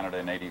 including Canada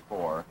in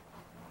 '84.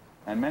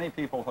 And many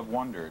people have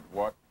wondered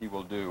what he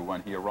will do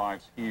when he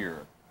arrives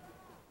here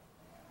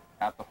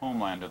at the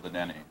homeland of the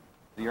Dene.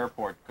 The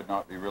airport could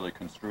not be really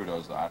construed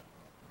as that,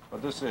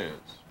 but this is.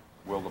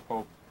 Will the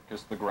Pope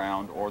kiss the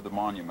ground or the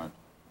monument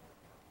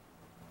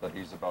that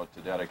he's about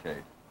to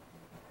dedicate?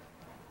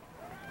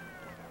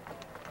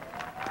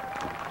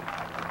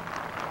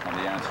 And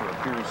the answer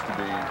appears to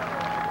be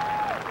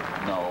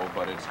no,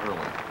 but it's early.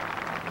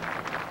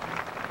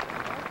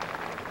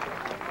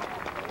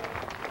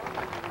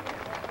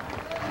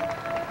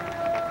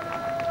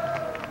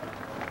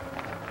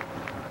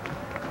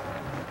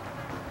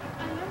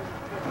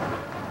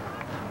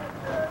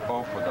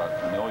 Pope with that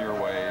familiar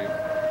wave.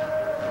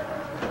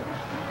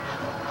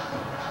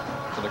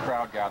 So the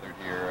crowd gathered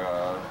here.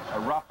 A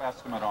rough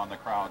estimate on the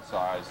crowd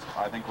size,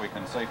 I think we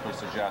can safely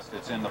suggest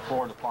it's in the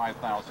 4,000 to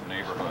 5,000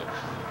 neighborhood.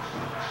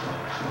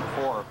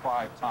 4 or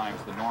 5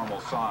 times the normal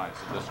size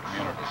of this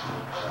community.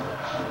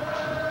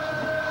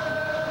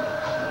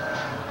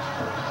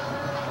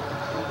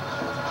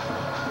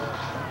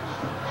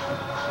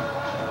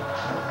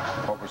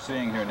 What we're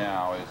seeing here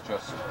now is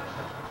just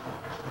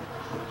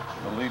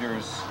the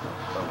leaders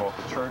of both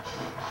the church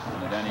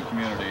and the Dene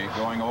community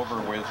going over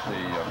with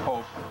the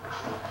Pope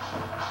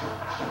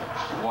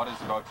what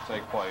is about to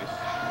take place,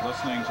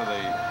 listening to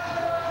the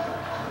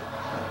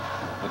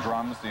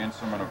drums, the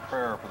instrument of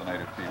prayer for the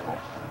native people.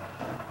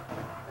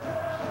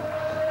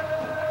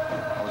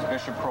 It was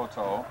Bishop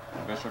Croteau,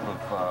 Bishop of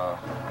the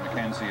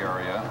Mackenzie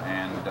area,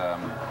 and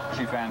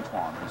Chief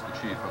Antoine, who's the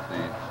chief of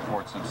the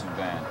Fort Simpson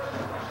band.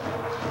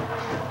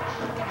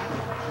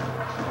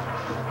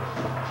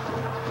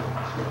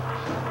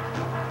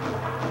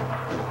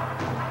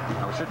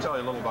 Now I should tell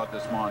you a little about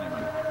this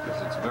monument,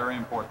 because it's very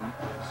important.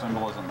 The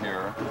symbolism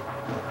here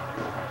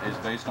is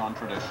based on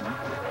tradition.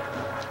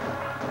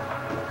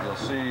 You'll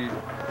see the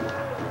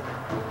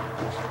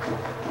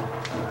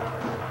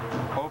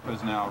Pope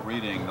is now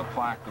reading the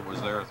plaque that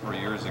was there 3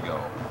 years ago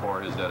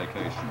for his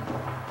dedication.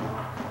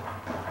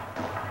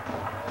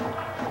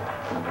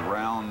 And the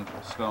round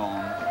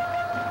stone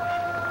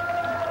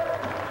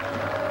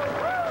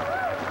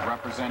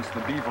represents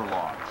the beaver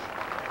lodge.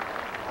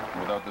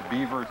 Without the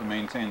beaver to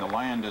maintain the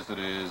land as it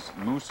is,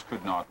 moose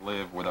could not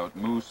live. Without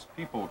moose,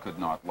 people could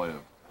not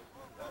live.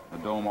 The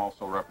dome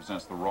also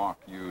represents the rock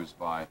used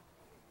by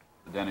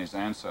the Deni's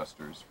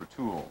ancestors for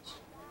tools.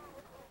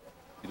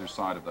 Either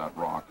side of that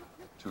rock,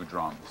 2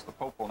 drums. The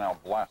Pope will now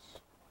bless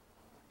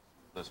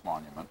this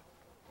monument.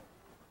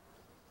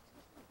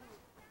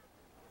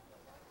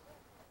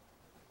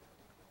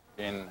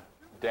 In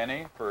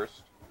Deni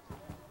first,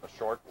 a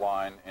short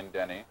line in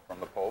Deni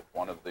from the Pope,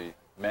 one of the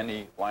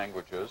many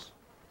languages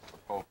the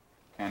Pope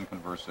can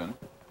converse in,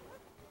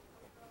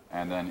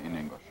 and then in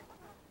English.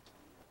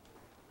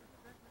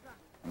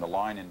 And the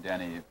line in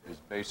Deni is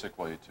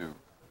basically to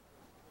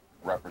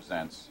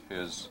represents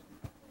his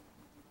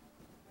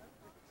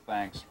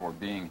thanks for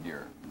being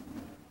here.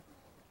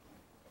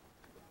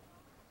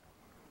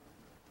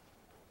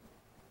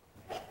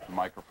 The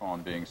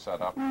microphone being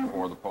set up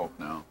for the Pope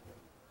now,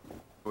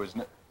 who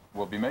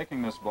will be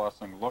making this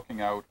blessing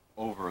looking out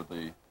over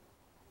the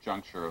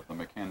juncture of the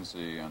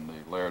Mackenzie and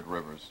the Laird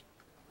Rivers.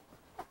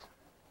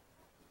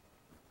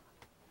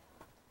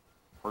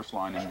 First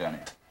line in Deni.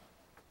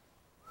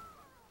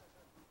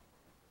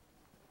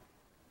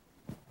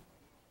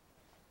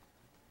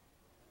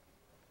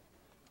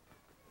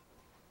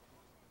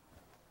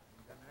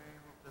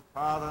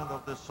 Father, and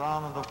of the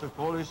Son, and of the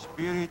Holy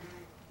Spirit,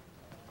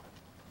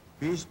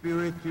 peace be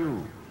with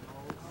you.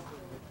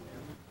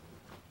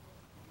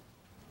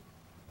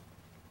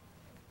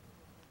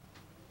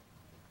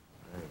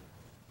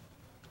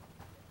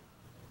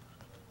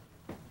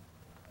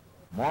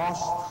 Most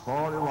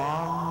Holy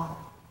One,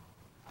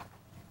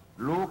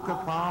 look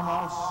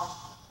upon us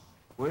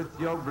with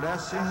your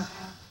blessing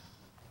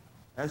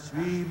as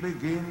we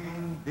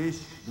begin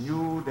this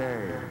new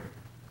day.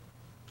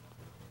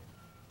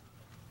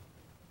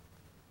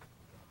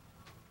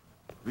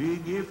 We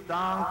give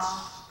thanks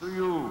to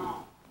you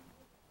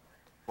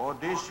for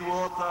these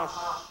waters,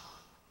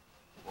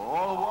 for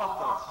all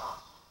waters,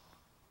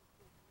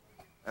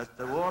 as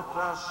the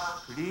waters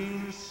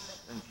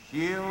cleanse and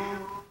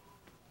heal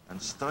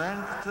and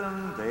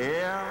strengthen the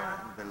air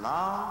and the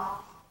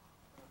land,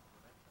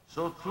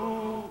 so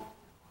too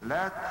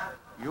let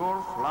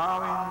your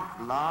flowing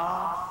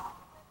blood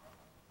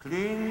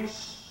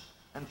cleanse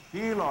and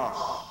heal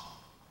us,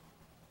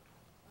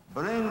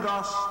 bring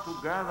us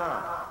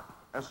together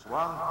as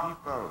one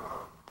people,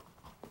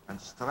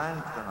 and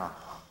strengthen us.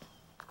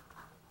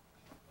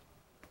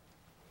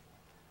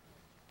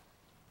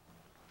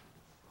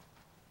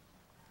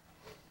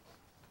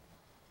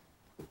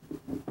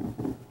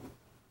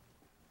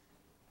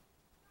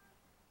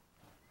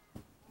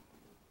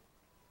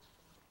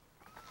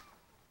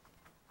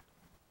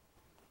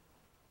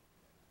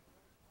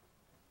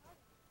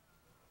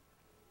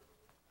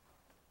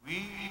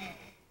 We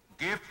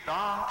give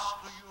thanks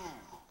to you,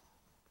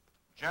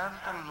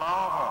 gentle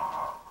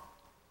lover,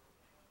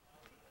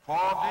 for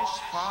this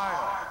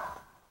fire,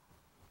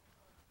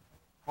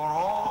 for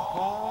all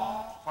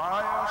home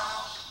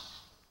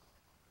fires,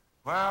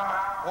 where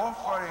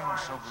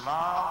offerings of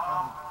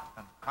love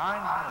and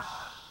kindness,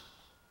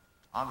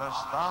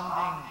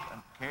 understanding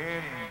and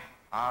caring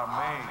are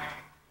made.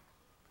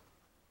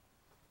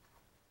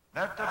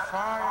 Let the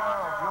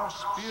fire of your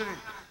spirit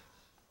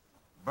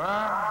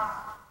burn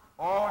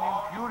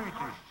all impurities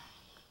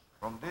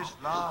from this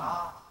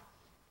land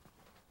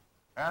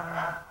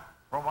and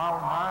from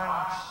our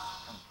minds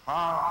and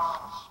hearts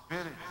and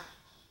spirits,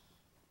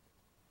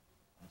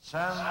 and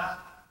send a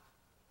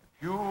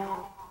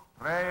pure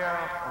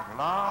prayer of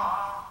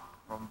love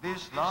from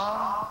this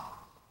land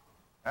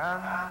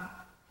and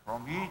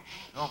from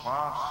each of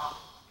us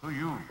to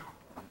you.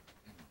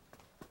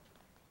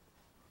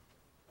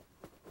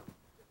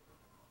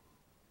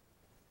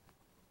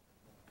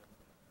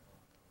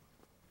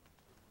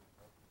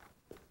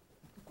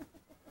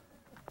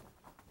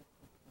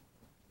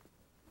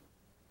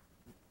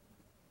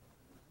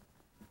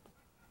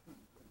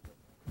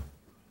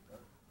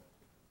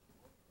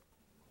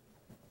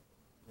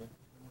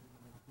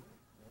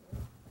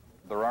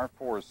 There are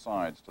 4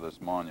 sides to this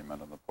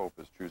monument, and the Pope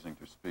is choosing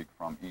to speak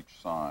from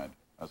each side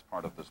as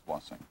part of this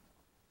blessing.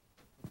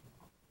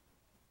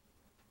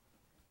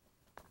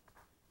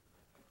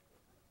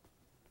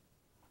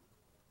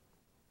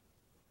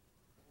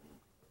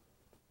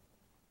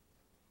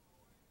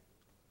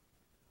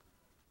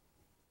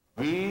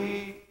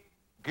 We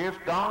give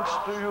thanks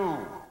to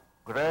you,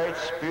 great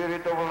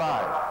Spirit of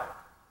life,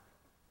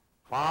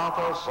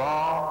 Father,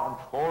 Son, and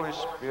Holy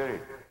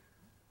Spirit,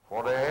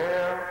 for the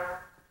air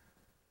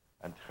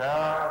and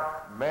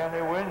her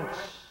many winds.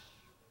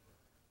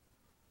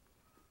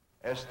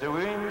 As the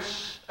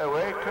winds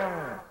awaken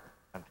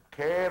and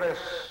cares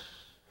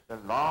the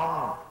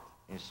land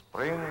in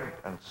spring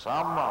and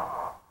summer,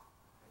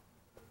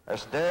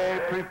 as they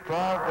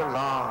prepare the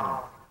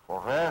land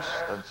for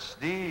rest and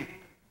sleep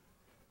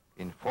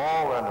in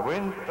fall and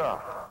winter,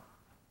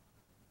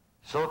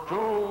 so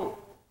too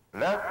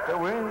let the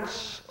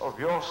winds of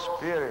your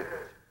spirit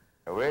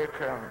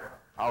awaken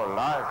our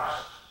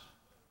lives,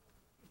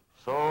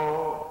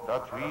 so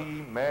that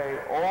we may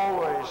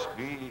always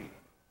be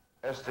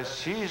as the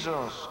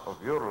seasons of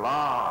your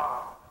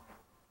love,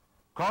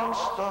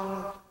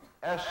 constant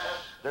as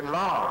the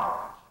land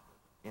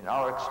in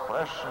our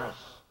expressions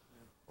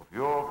of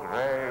your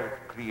great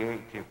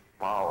creative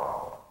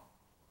power.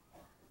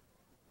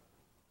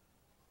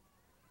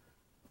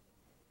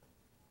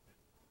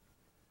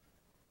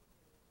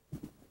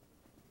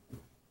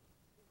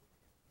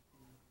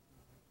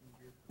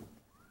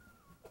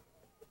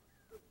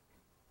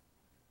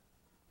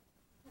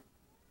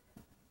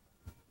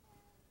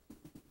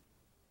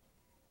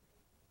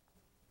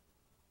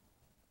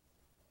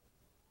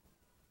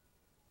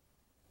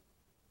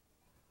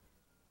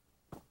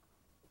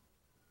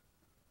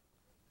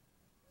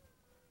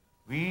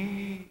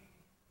 We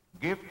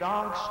give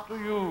thanks to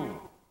you,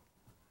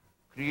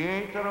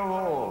 Creator of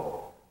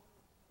all,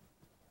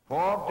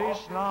 for this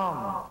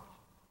land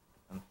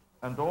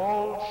and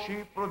all she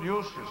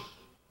produces,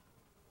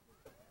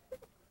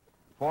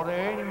 for the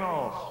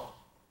animals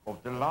of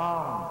the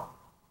land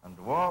and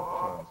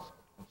water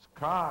and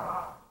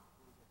sky,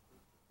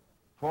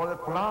 for the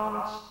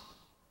plants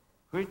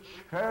which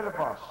help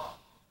us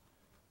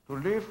to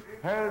live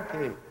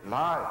healthy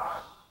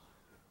lives,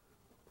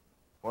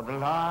 for the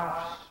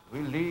lives we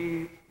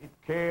live in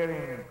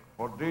caring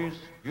for this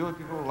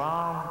beautiful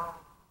land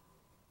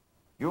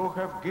you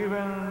have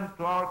given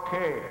to our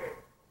care.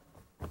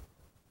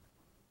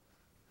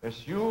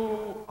 As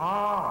you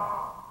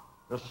are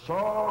the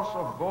source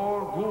of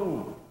all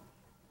good,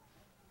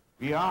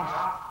 we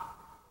ask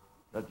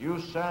that you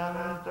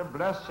send the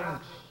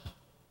blessings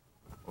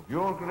of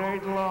your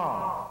great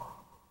love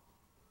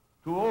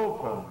to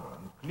open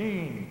and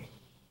cleanse,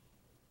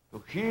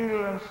 to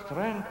heal and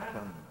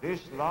strengthen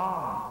this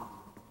land,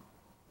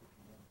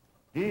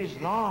 these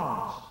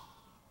lands,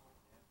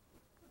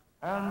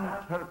 and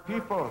her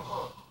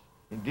peoples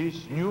in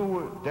this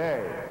new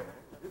day.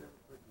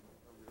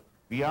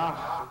 We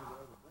ask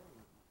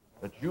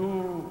that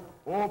you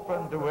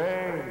open the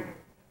way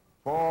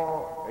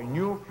for a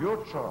new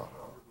future,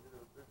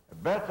 a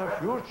better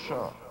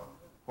future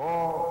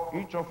for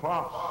each of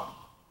us,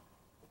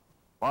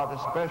 but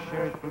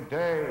especially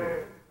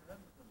today,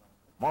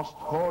 Most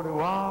Holy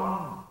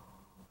One,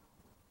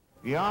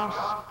 we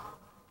ask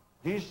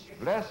these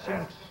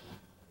blessings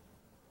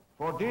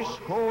for these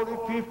holy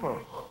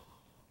peoples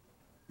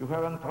you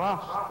have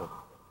entrusted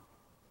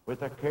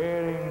with the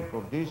caring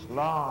of these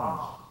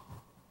lands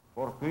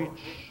for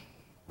which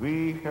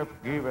we have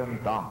given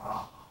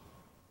thanks.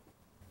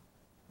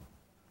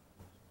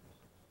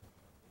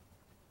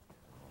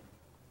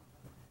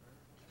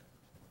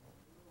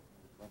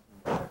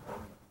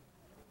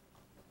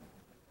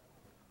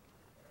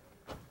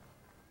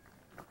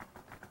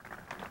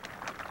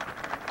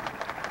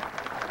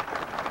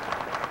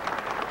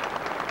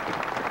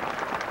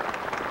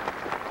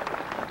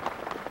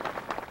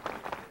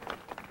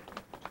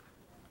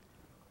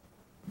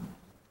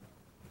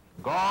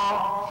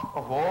 God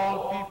of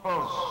all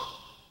peoples,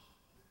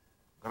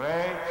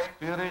 Great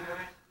Spirit,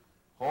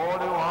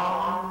 Holy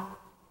One,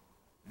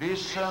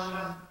 listen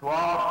to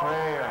our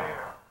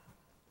prayer.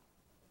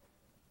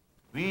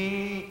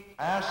 We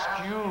ask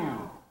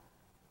you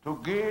to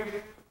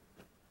give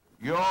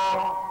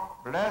your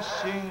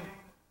blessing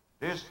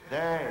this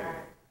day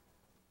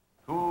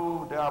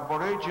to the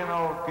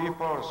Aboriginal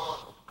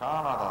peoples of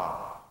Canada.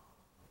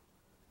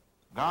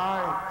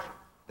 Guide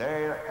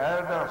their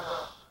elders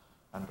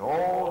and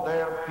all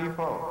their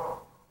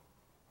people,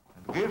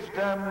 and give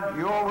them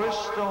your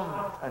wisdom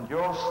and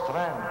your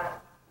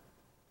strength.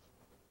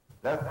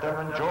 Let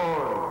them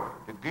enjoy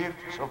the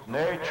gifts of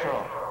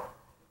nature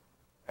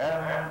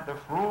and the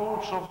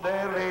fruits of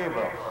their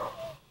labor.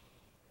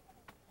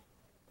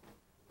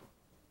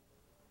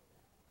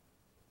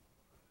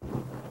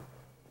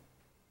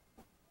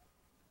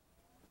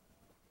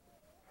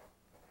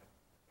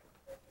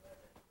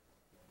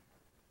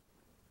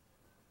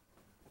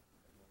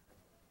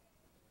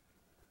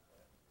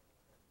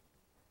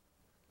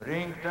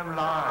 Bring them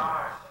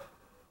light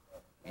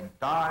in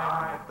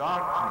time of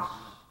darkness,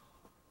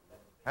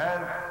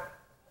 help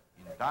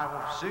in time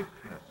of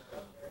sickness,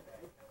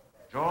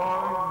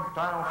 joy in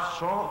time of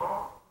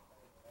sorrow.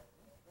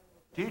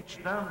 Teach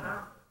them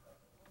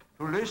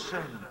to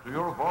listen to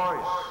your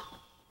voice,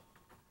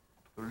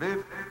 to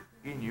live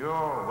in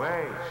your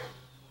ways,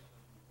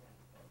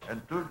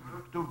 and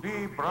to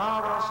be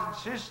brothers and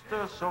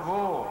sisters of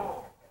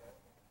all.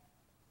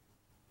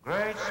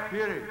 Great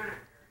Spirit,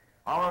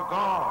 our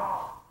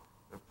God,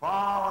 the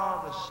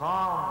Father, the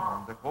Son,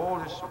 and the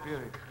Holy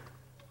Spirit,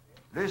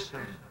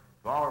 listen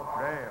to our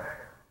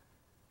prayer,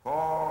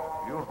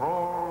 for you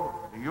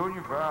rule the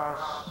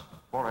universe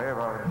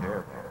forever and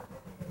ever.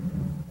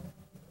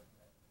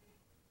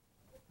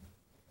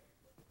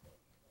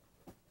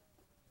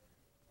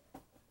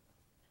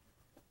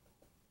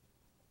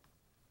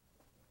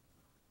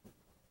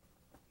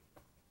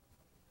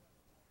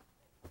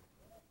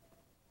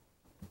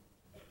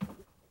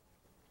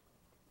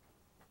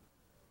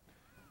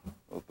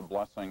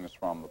 blessings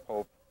from the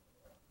Pope,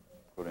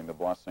 including the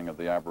blessing of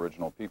the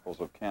Aboriginal peoples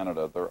of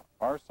Canada, there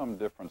are some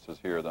differences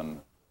here than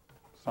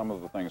some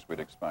of the things we'd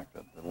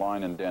expected. The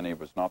line in Denny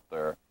was not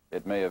there.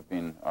 It may have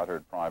been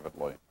uttered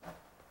privately.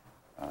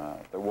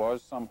 There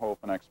was some hope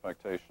and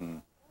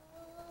expectation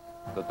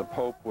that the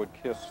Pope would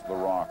kiss the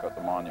rock at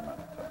the monument.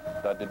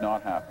 That did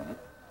not happen,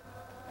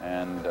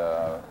 and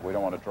we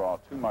don't want to draw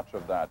too much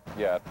of that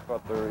yet,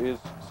 but there is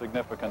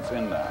significance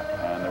in that,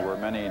 and there were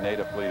many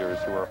Native leaders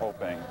who were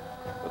hoping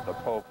that the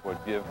Pope would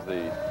give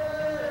the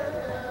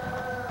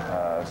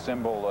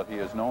symbol that he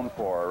is known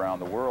for around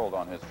the world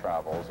on his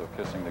travels of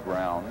kissing the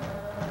ground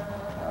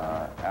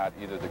at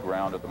either the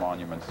ground at the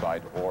monument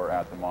site or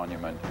at the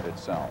monument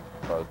itself.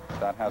 But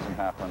that hasn't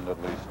happened,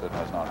 at least it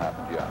has not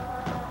happened yet.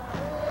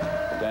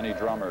 The Denny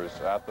drummers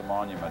at the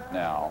monument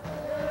now,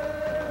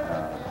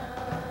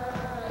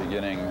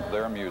 beginning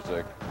their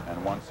music,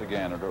 and once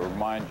again to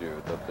remind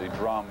you that the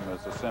drum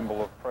is a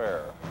symbol of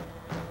prayer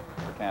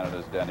for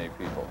Canada's Denny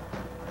people.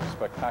 A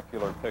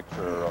spectacular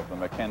picture of the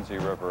Mackenzie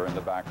River in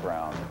the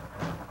background.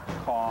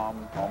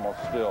 Calm, almost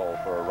still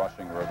for a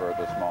rushing river at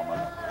this moment.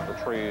 The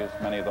trees,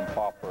 many of them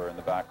poplar in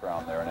the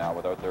background there now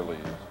without their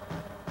leaves.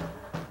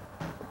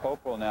 The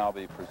Pope will now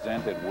be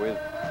presented with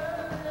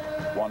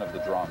one of the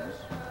drums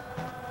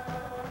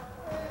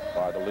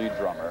by the lead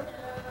drummer.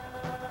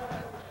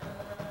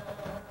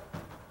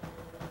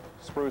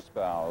 Spruce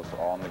boughs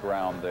on the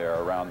ground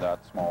there around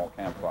that small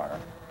campfire.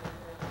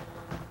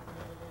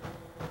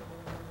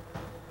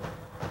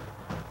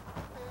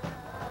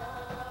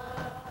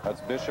 That's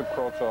Bishop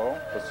Croteau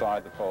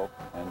beside the Pope,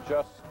 and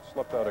just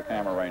slipped out of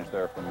camera range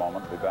there for a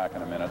moment. Be back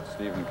in a minute.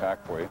 Stephen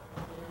Kakwe,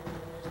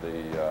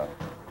 the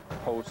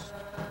host,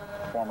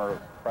 former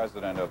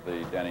president of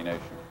the Denny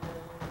Nation.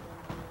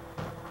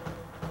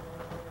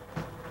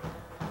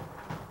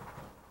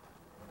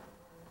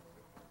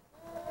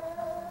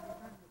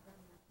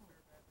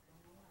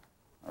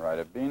 All right,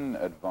 I've been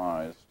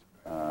advised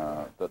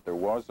that there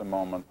was a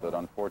moment that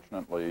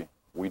unfortunately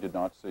we did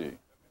not see,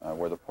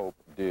 where the Pope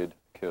did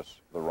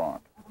kiss the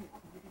rock.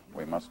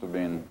 We must have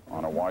been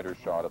on a wider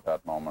shot at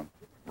that moment,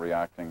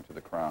 reacting to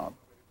the crowd.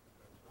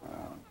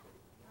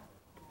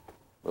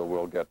 But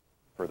we'll get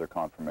further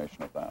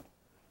confirmation of that.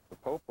 The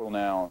Pope will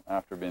now,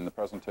 after being the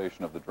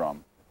presentation of the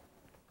drum,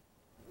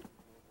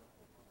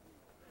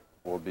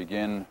 will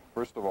begin,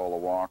 first of all,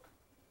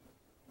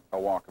 a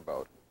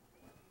walkabout.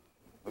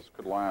 This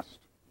could last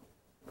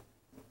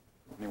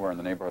anywhere in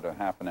the neighborhood of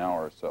half an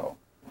hour or so.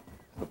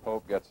 The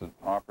Pope gets an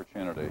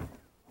opportunity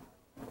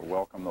to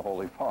welcome the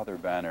Holy Father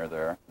banner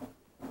there,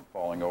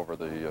 falling over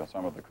the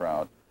some of the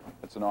crowd.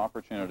 It's an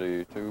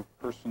opportunity to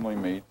personally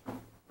meet,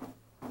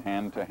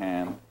 hand to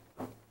hand,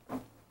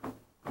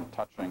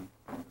 touching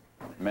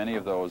many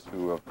of those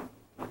who have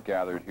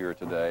gathered here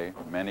today.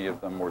 Many of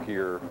them were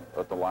here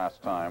at the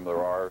last time.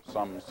 There are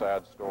some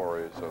sad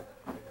stories of,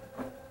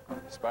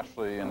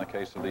 especially in the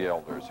case of the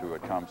elders who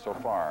had come so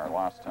far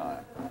last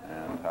time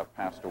and have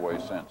passed away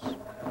since.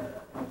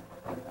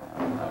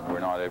 And we're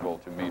not able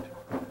to meet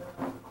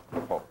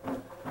the Pope.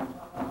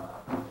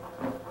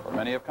 But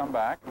many have come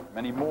back,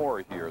 many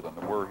more here than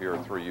there were here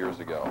 3 years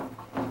ago.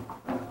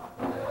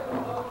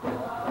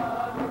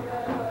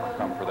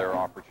 Come for their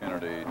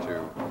opportunity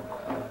to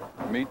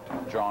meet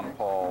John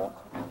Paul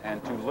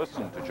and to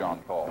listen to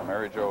John Paul.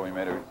 Mary Jo, he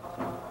made a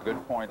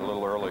good point a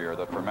little earlier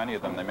that for many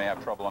of them they may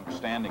have trouble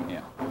understanding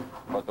him.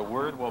 But the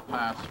word will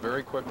pass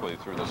very quickly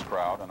through this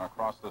crowd and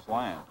across this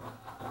land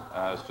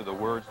as to the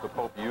words the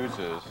Pope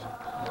uses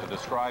to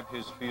describe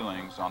his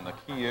feelings on the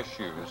key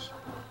issues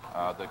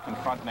that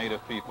confront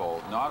Native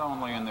people, not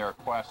only in their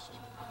quest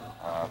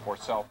for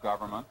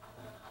self-government,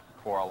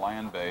 for a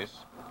land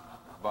base,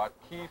 but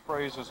key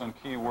phrases and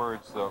key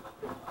words that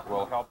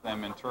will help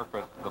them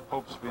interpret the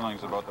Pope's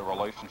feelings about the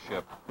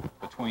relationship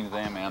between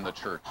them and the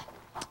Church.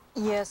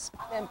 Yes,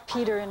 and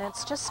Peter, and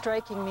it's just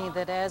striking me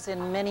that as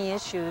in many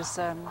issues,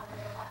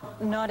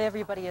 not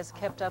everybody has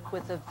kept up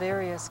with the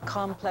various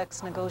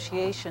complex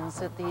negotiations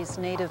that these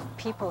Native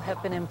people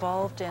have been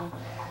involved in.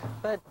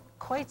 But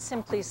quite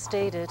simply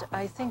stated,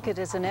 I think it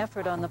is an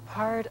effort on the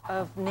part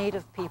of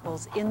Native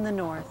peoples in the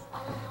North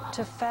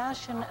to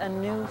fashion a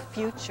new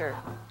future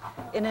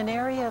in an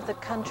area of the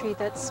country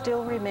that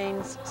still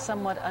remains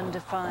somewhat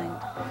undefined.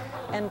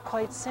 And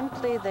quite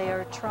simply, they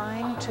are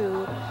trying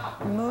to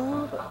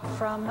move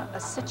from a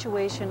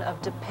situation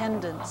of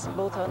dependence,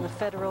 both on the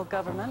federal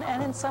government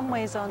and in some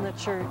ways on the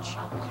Church,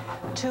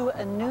 to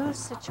a new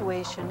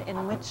situation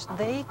in which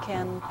they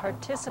can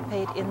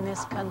participate in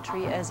this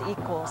country as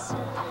equals.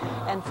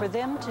 And for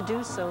them to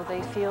do so,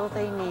 they feel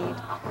they need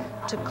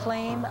to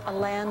claim a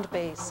land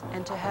base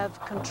and to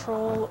have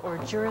control or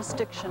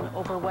jurisdiction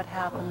over what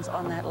happens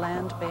on that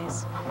land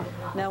base.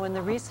 Now, in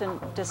the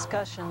recent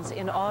discussions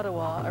in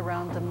Ottawa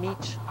around the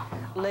Meech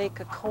Lake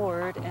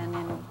Accord and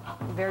in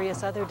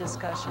various other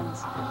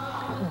discussions,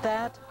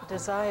 that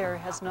desire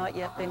has not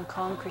yet been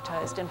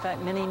concretized. In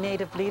fact, many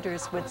Native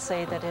leaders would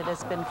say that it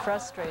has been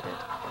frustrated.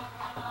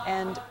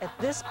 And at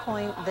this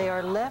point, they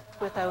are left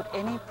without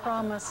any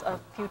promise of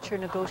future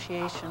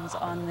negotiations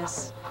on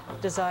this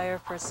desire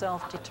for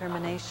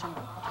self-determination.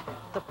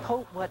 The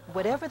Pope,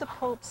 whatever the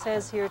Pope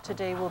says here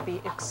today will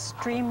be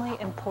extremely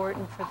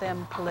important for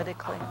them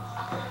politically.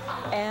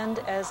 And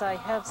as I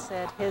have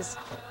said, his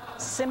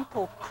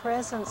simple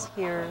presence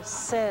here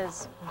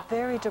says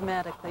very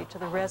dramatically to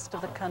the rest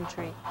of the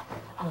country,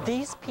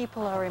 these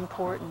people are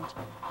important.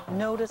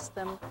 Notice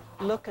them,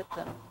 look at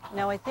them.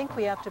 Now, I think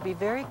we have to be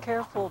very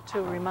careful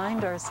to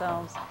remind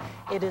ourselves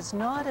it is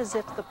not as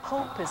if the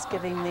Pope is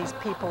giving these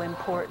people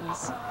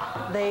importance.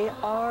 They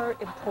are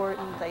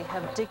important, they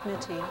have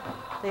dignity,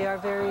 they are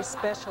very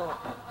special.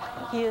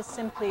 He is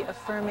simply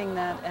affirming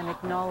that and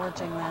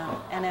acknowledging that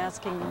and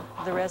asking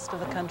the rest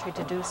of the country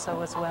to do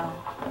so as well.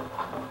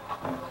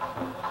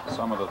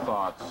 Some of the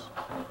thoughts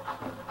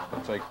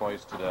that take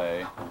place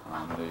today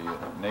on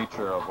the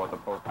nature of what the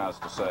Pope has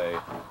to say,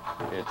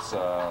 it's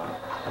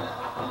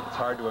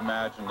hard to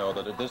imagine, though,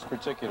 that at this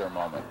particular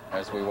moment,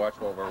 as we watch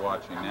what we're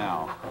watching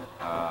now,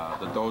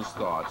 that those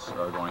thoughts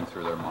are going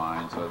through their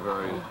minds.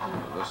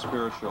 The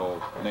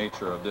spiritual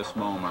nature of this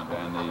moment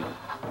and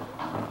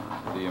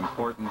the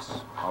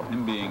importance of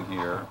him being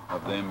here,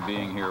 of them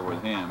being here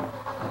with him,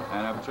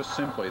 and of just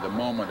simply the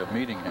moment of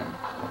meeting him,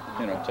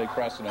 you know, take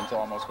precedence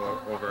almost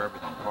over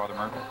everything. Father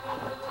Murphy?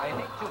 I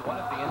think, too, one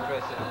of the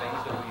interesting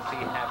things that we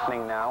see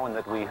happening now and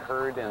that we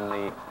heard in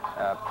the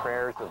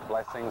prayers of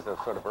blessings of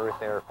sort of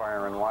earth, air,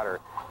 fire, and water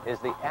is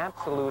the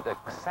absolute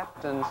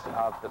acceptance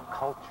of the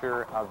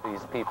culture of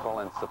these people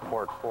and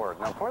support for it.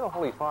 Now, for the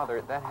Holy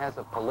Father, that has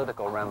a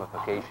political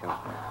ramification.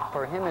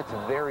 For him, it's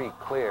very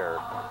clear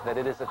that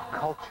it is a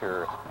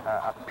culture,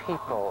 a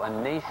people, a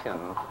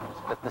nation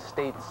that the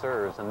state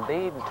serves, and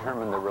they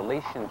determine the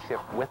relationship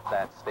with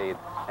that state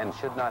and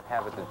should not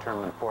have it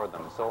determined for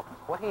them. So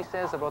what he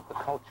says about the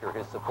culture,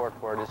 his support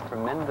for it, is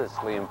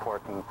tremendously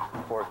important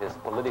for his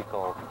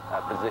political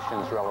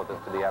positions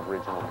relative to the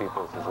Aboriginal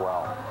peoples as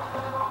well.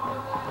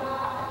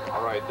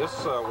 All right, this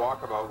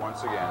walkabout,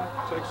 once again,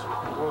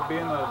 will be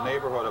in the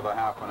neighborhood of a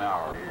half an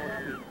hour.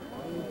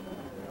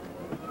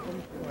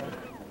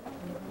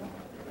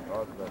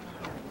 God bless.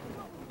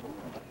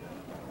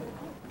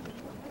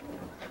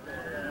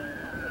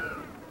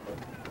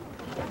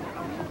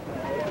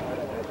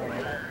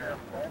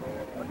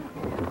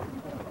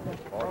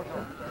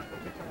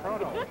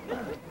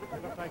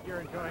 Looks like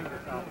you're enjoying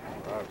yourself.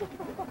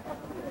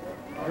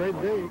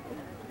 Great day.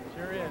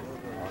 Sure is.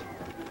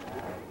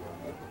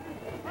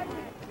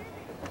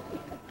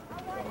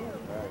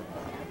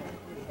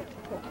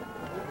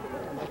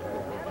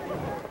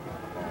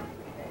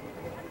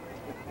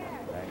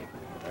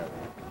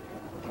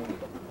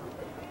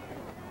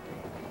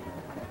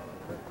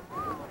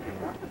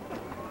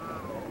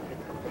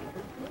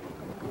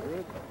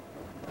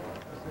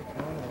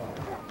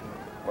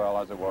 Well,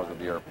 as it was at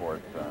the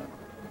airport,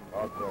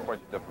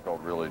 quite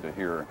difficult really to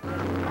hear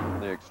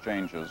the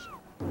exchanges.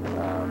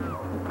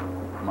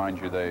 Mind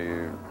you,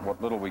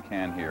 what little we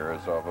can hear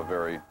is of a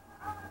very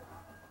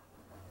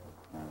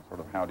sort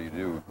of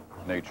how-do-you-do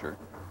nature,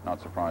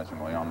 not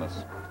surprisingly, on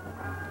this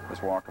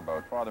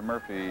walkabout. Father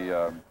Murphy,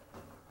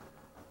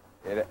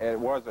 it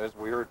was, as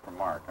we heard from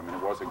Mark, I mean,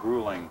 it was a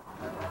grueling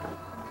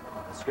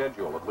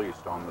schedule, at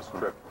least, on this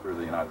trip through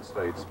the United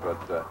States,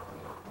 but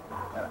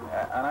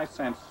and I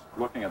sense,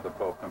 looking at the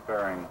Pope,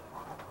 comparing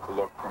the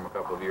look from a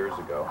couple of years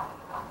ago,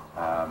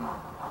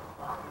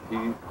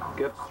 he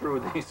gets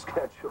through these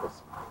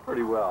schedules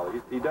pretty well.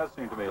 He does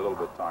seem to be a little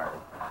bit tired,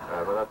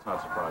 but that's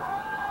not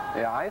surprising.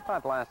 Yeah, I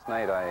thought last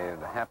night I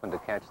happened to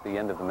catch the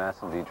end of the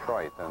Mass in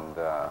Detroit, and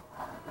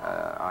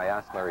I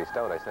asked Larry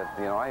Stout, I said,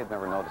 you know, I had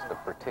never noticed a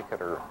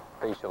particular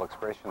facial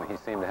expression he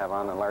seemed to have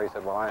on, and Larry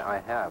said, well,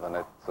 I have, and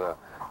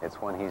it's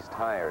when he's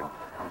tired.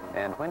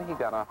 And when he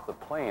got off the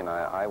plane,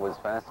 I was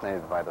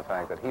fascinated by the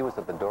fact that he was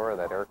at the door of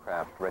that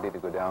aircraft ready to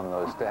go down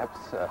those steps,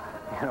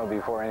 you know,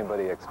 before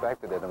anybody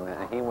expected it,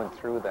 and he went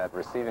through that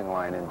receiving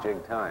line in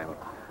jig time.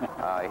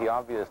 He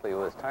obviously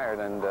was tired,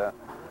 and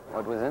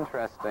what was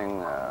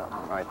interesting,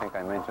 I think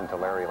I mentioned to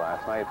Larry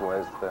last night,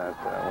 was that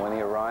when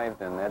he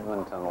arrived in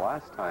Edmonton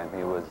last time,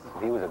 he was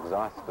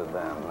exhausted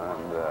then,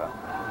 and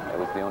it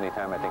was the only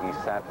time I think he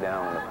sat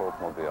down in the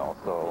Pope-mobile.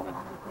 So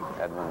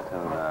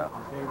Edmonton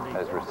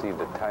has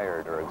received a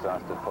tired or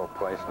exhausted Pope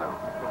twice now.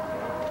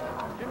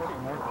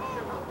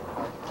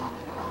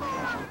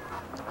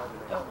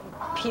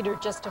 Peter,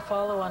 just to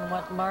follow on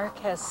what Mark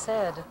has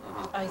said,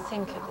 I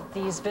think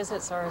these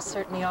visits are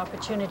certainly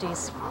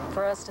opportunities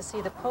for us to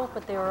see the Pope,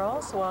 but they are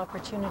also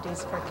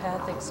opportunities for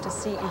Catholics to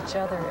see each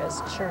other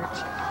as church.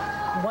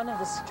 One of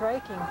the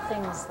striking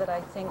things that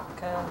I think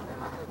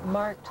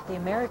marked the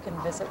American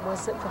visit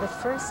was that for the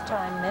first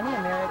time many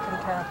American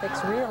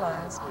Catholics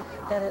realized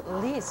that at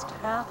least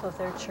half of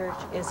their church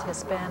is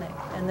Hispanic,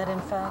 and that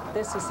in fact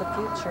this is the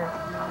future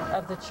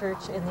of the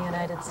church in the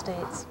United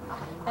States.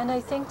 And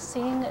I think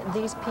seeing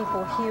these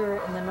people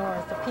here in the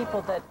North, the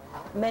people that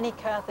many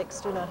Catholics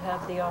do not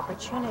have the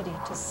opportunity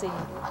to see,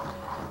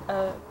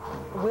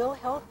 will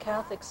help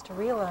Catholics to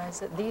realize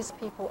that these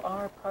people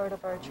are part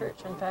of our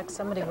church. In fact,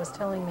 somebody was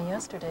telling me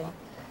yesterday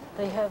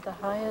they have the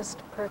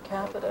highest per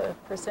capita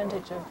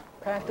percentage of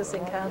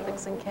practicing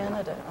Catholics in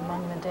Canada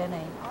among the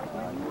Dene.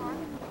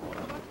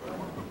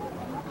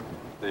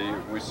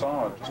 We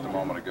saw just a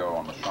moment ago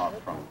on the shot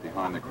from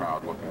behind the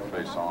crowd, looking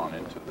face on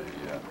into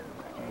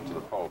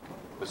the Pope.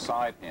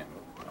 Beside him,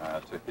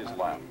 to his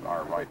left,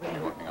 our right,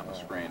 looking on the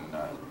screen,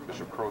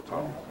 Bishop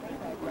Croteau,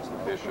 who is the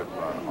bishop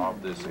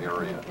of this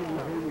area.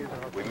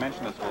 We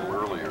mentioned this a little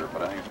earlier,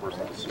 but I think it's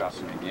worth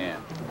discussing again.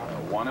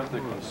 One of the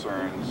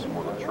concerns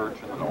for the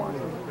church in the north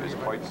is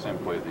quite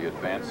simply the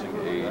advancing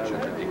age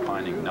and the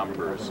declining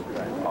numbers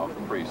of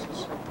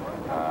priests.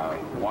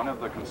 One of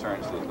the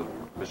concerns that the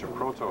Bishop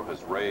Croteau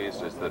has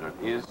raised is that it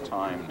is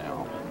time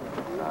now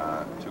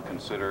to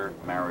consider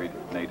married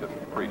native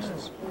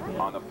priests.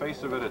 On the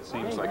face of it, it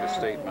seems like a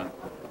statement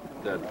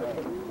that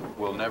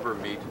will never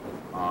meet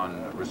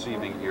on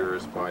receiving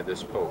ears by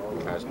this Pope, who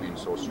has been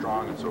so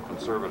strong and so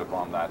conservative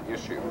on that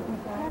issue,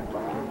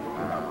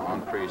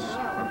 on priests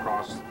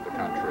across the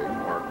country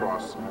or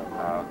across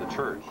the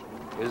church.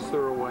 Is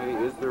there a way,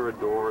 is there a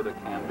door that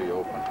can be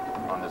opened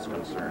on this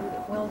concern?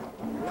 Well,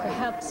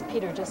 perhaps,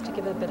 Peter, just to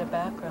give a bit of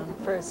background.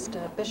 First,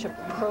 Bishop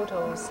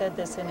Croteau said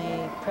this in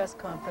a press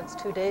conference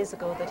 2 days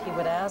ago, that he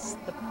would ask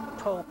the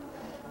Pope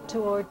to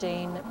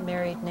ordain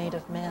married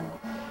native men.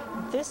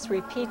 This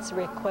repeats a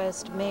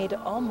request made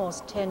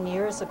almost 10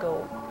 years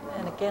ago,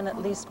 and again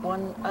at least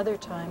one other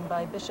time,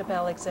 by Bishop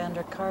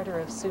Alexander Carter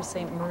of Sault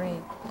Ste.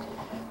 Marie,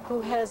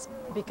 who has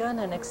begun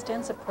an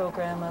extensive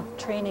program of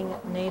training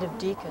native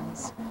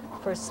deacons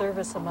for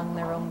service among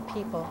their own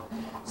people.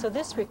 So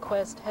this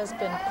request has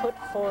been put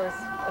forth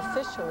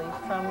officially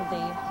from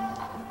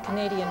the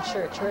Canadian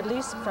Church, or at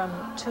least from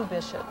 2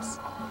 bishops.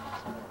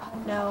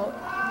 Now,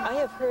 I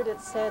have heard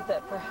it said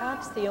that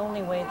perhaps the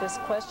only way this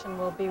question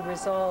will be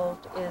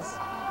resolved is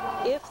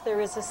if there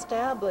is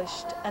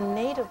established a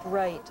native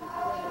right,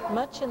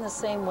 much in the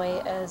same way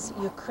as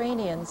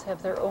Ukrainians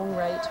have their own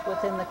right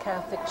within the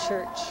Catholic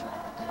Church,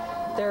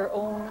 their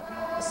own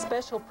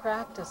special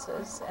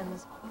practices,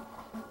 and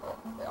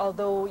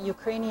although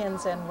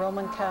Ukrainians and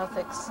Roman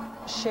Catholics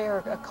share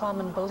a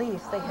common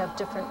belief, they have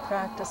different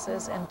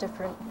practices and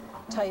different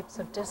types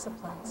of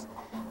disciplines,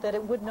 that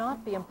it would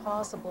not be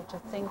impossible to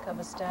think of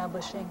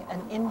establishing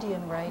an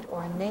Indian rite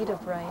or a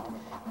native rite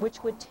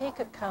which would take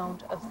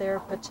account of their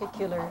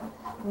particular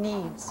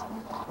needs.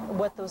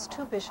 What those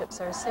 2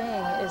 bishops are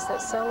saying is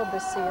that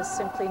celibacy is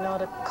simply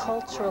not a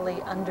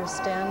culturally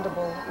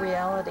understandable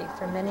reality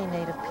for many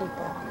native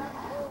people.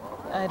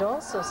 I'd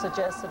also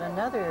suggest that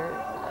another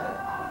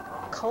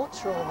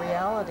cultural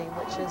reality,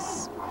 which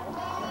is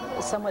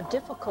somewhat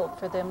difficult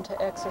for them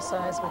to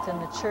exercise within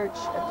the church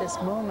at this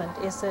moment,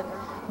 is that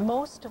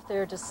most of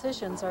their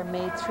decisions are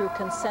made through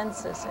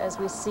consensus, as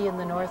we see in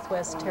the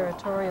Northwest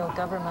Territorial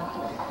Government.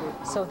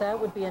 So that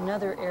would be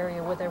another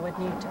area where there would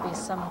need to be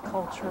some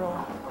cultural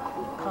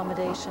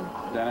accommodation.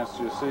 Dennis,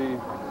 do you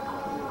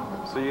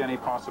see any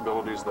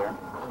possibilities there?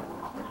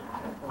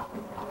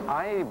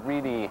 I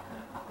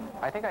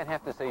think I'd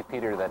have to say,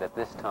 Peter, that at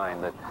this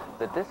time,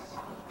 that this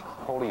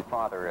Holy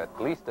Father, at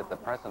least at the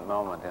present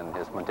moment in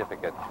his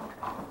pontificate,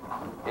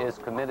 is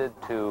committed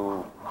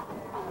to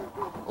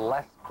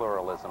less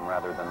pluralism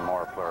rather than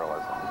more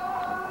pluralism.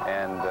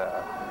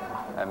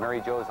 And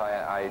Mary Jo's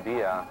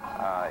idea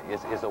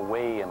is a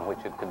way in which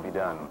it could be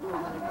done.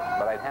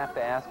 But I'd have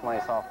to ask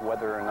myself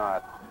whether or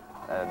not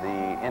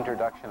the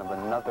introduction of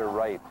another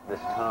rite this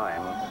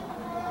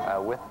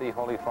time with the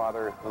Holy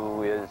Father,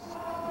 who is,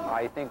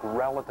 I think,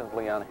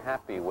 relatively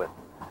unhappy with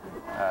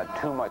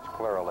too much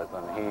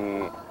pluralism.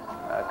 He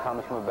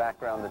comes from a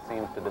background that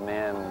seems to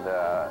demand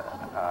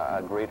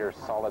a greater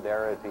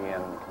solidarity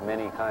in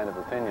many kind of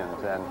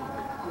opinions,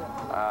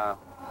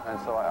 and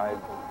so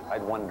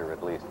I'd wonder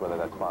at least whether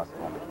that's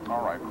possible.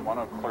 All right. One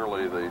of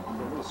clearly the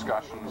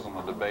discussions and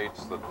the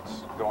debates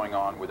that's going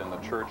on within the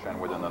church and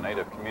within the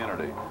native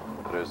community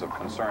that is of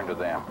concern to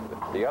them.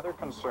 The other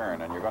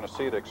concern, and you're going to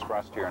see it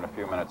expressed here in a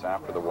few minutes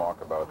after the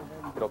walkabout,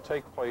 it'll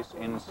take place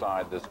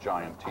inside this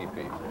giant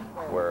teepee,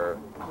 where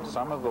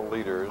some of the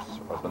leaders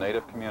of the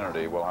native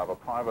community will have a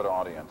private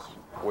audience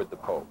with the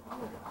Pope.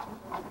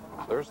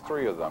 There's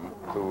 3 of them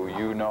who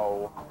you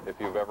know, if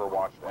you've ever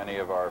watched any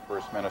of our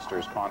First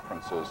Ministers'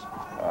 conferences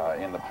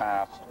in the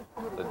past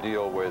that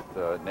deal with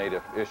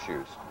native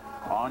issues.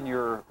 On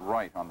your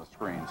right on the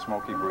screen,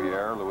 Smokey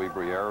Briere. Louis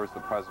Briere is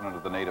the president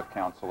of the Native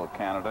Council of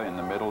Canada. In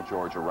the middle,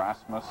 George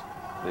Erasmus,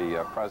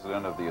 the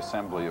president of the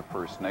Assembly of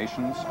First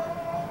Nations.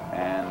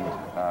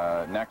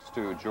 And next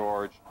to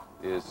George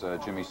is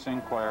Jimmy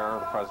Sinclair,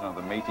 the president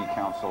of the Métis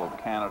Council of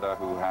Canada,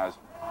 who has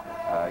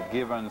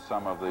given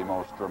some of the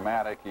most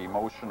dramatic,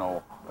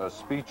 emotional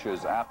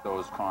speeches at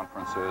those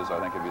conferences. I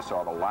think if you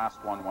saw the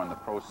last one when the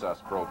process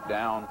broke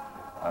down,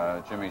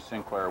 Jimmy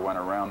Sinclair went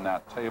around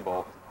that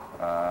table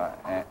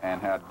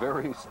and had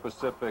very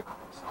specific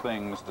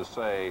things to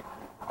say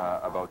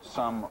about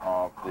some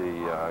of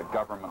the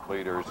government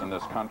leaders in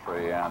this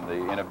country and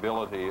the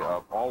inability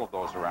of all of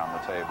those around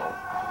the table,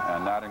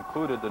 and that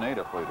included the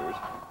Native leaders,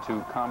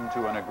 to come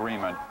to an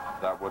agreement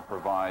that would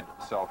provide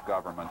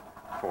self-government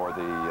for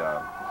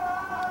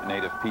the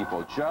Native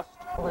people. Just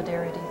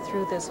solidarity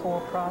through this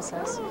whole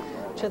process,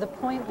 to the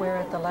point where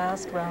at the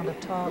last round of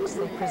talks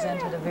they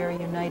presented a very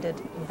united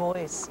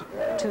voice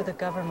to the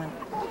government.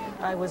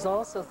 I was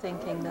also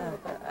thinking that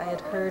I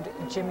had heard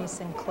Jimmy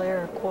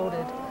Sinclair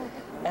quoted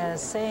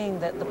as saying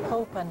that the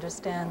Pope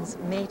understands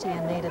Métis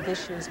and Native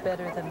issues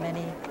better than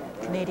many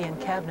Canadian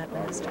cabinet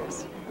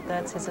ministers.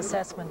 That's his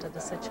assessment of the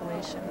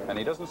situation. And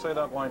he doesn't say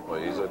that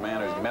lightly. He's a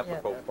man who's met the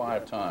Pope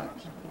 5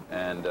 times.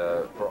 And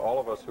for all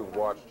of us who've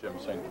watched Jim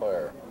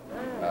Sinclair,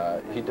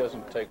 he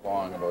doesn't take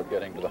long about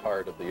getting to the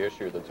heart of the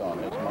issue that's on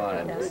his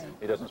mind. Yes.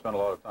 He doesn't spend a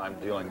lot of time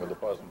dealing with the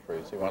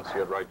pleasantries. He wants to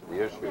get right to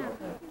the issue.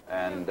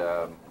 And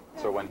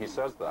so when he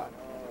says that,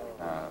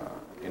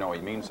 you know,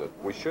 he means it.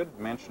 We should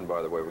mention,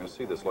 by the way, we're going to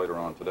see this later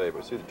on today,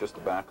 but see just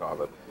the back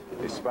of it,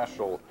 a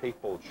special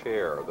papal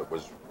chair that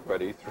was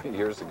ready 3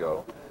 years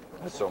ago,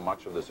 as so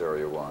much of this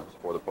area was,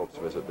 for the Pope's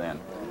visit then.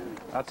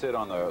 That's it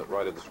on the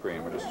right of the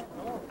screen. We're just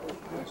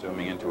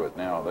zooming into it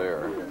now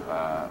there.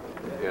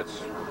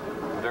 It's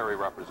very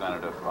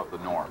representative of the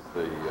North.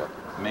 The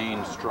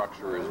main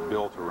structure is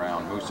built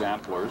around moose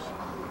antlers,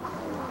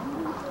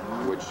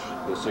 which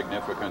the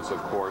significance, of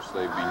course,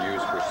 they've been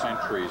used for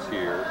centuries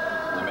here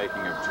in the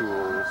making of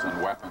tools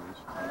and weapons.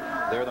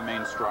 They're the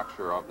main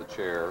structure of the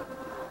chair.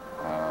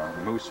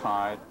 Moose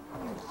hide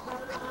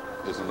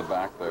is in the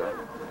back there.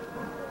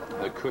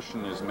 The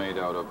cushion is made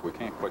out of, we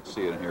can't quite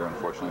see it in here,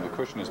 unfortunately, the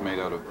cushion is made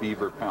out of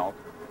beaver pelt.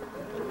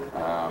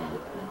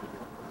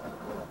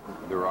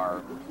 There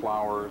are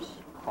flowers,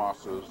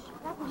 crosses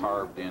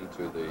carved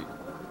into the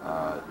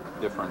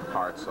different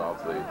parts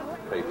of the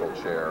papal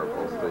chair,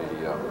 both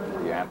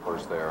the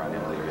antlers there and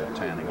in the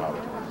tanning of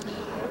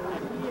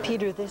it.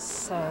 Peter,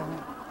 this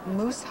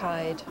moose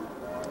hide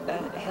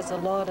has a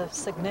lot of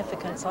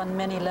significance on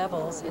many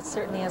levels. It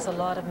certainly has a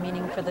lot of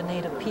meaning for the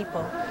Native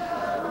people.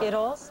 It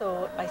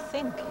also, I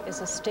think, is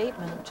a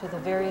statement to the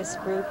various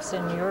groups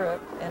in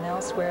Europe and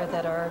elsewhere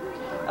that are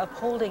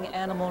upholding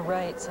animal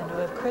rights and who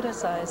have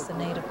criticized the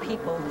Native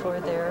people for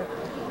their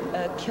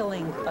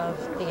killing of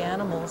the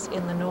animals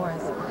in the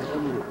North.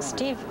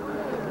 Steve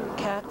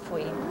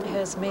Catfwee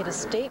has made a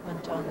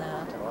statement on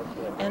that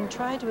and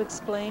tried to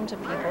explain to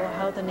people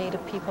how the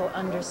Native people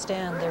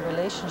understand their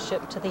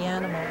relationship to the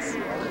animals.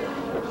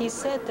 He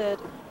said that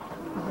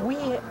we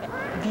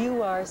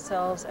view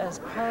ourselves as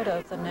part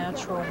of the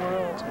natural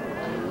world.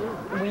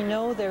 We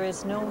know there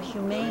is no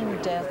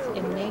humane death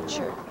in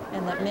nature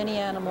and that many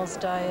animals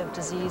die of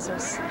disease or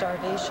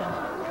starvation.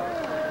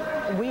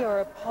 We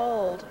are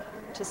appalled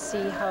to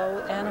see how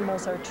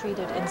animals are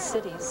treated in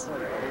cities,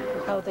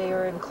 how they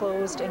are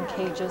enclosed in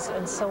cages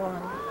and so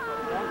on.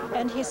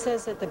 And he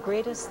says that the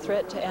greatest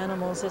threat to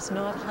animals is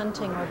not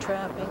hunting or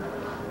trapping,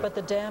 but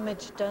the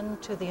damage done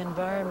to the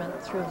environment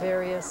through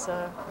various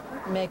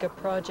mega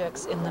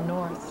projects in the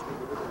North.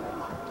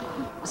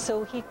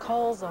 So he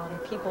calls on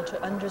people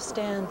to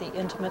understand the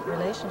intimate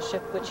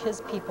relationship which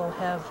his people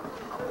have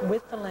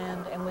with the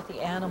land and with the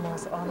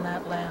animals on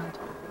that land.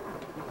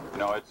 You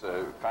know, it's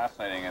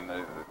fascinating in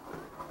the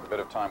bit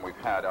of time we've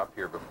had up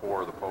here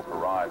before the Pope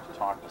arrived to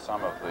talk to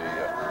some of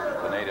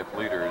the Native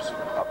leaders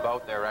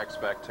about their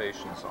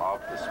expectations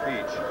of the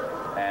speech.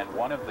 And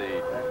one of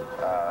the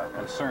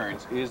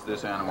concerns is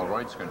this animal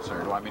rights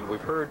concern. Well, I mean,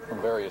 we've heard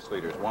from various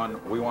leaders. One,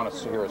 we want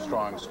to hear a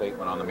strong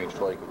statement on the Meech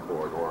Lake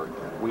Accord, or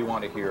we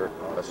want to hear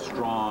a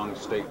strong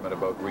statement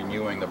about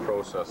renewing the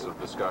process of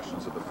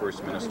discussions at the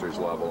First Minister's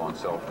level on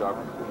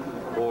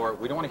self-government. Or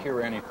we don't want to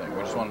hear anything.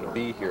 We just want to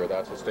be here.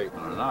 That's a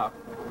statement enough.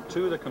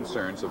 To the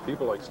concerns of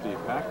people like Steve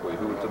Packley,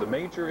 who, to the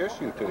major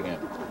issue to him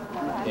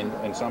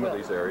in some of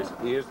these areas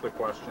is the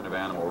question of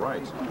animal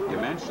rights. You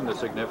mentioned the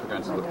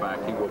significance of the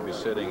fact he will be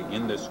sitting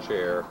in this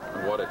chair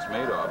and what it's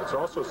made of. It's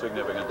also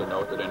significant to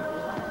note that in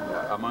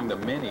among the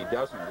many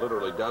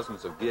literally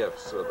dozens of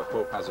gifts the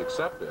Pope has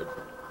accepted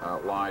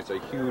lies a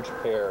huge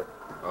pair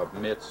of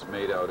mitts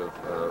made out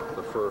of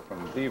the fur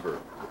from beaver.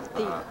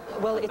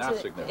 Well,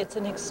 it's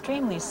an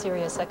extremely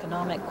serious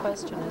economic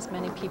question, as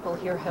many people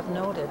here have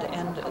noted,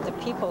 and the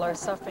people are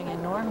suffering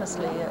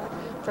enormously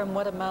from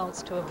what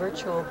amounts to a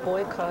virtual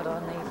boycott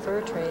on the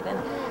fur trade,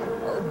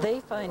 and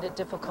they find it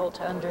difficult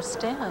to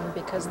understand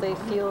because they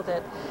feel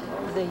that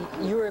the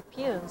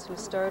Europeans who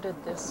started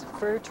this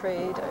fur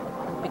trade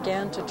and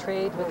began to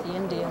trade with the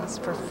Indians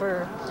for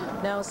fur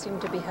now seem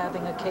to be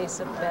having a case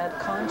of bad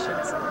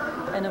conscience.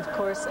 And of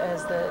course,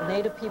 as the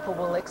Native people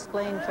will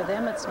explain, for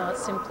them it's not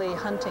simply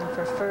hunting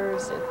for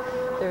furs.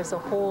 There's a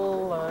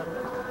whole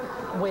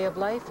way of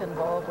life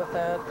involved with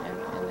that,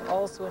 and it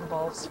also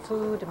involves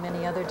food and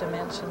many other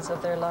dimensions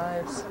of their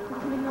lives.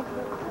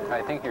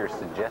 I think you're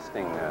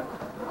suggesting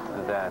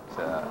that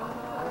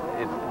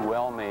it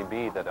well may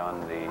be that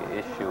on the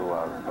issue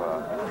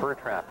of fur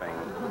trapping,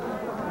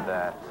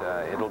 that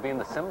it'll be in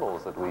the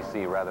symbols that we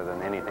see rather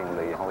than anything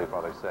the Holy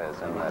Father says,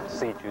 and that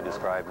seat you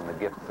described and the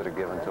gifts that are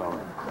given to him.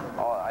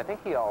 I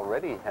think he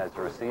already has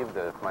received,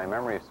 if my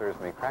memory serves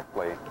me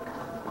correctly,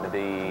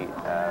 the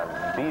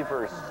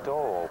beaver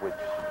stole, which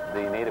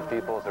the native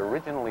peoples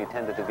originally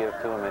tended to give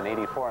to him in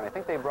 '84, and I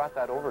think they brought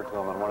that over to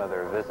him on one of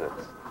their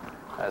visits.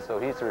 So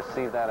he's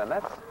received that, and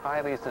that's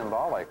highly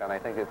symbolic, and I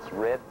think it's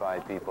read by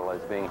people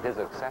as being his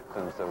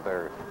acceptance of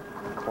their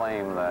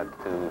claim that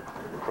to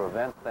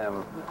prevent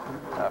them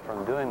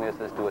from doing this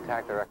is to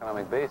attack their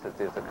economic base.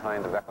 It's a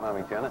kind of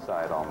economic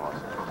genocide almost.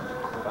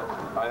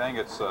 I think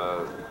it's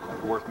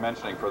worth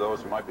mentioning for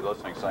those who might be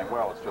listening, saying,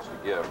 well, it's just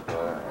a gift.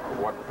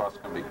 What fuss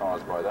can be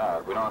caused by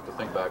that? We don't have to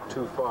think back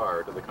too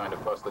far to the kind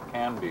of fuss that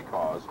can be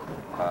caused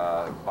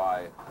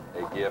by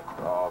a gift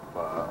of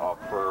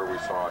fur. We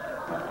saw it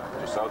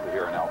just south of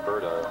here in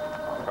Alberta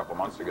a couple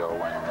months ago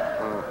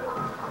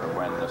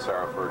when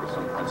Sarah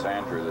Ferguson, Prince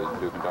Andrew, the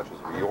Duke and Duchess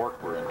of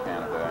York were in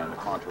Canada, and the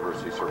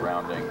controversy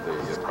surrounding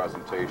the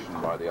presentation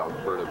by the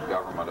Alberta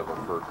government of a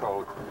fur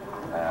coat.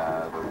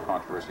 The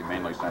controversy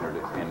mainly centered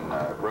in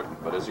Britain.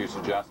 But as you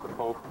suggest, the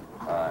Pope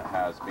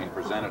has been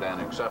presented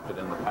and accepted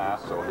in the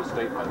past, so his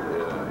statement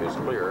is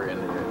clear in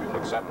the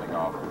accepting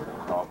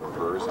of the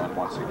furs, and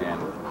once again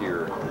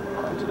here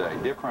today.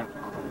 Different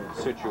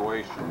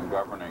situation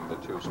governing the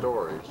two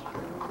stories,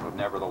 but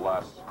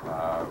nevertheless,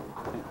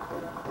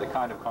 the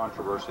kind of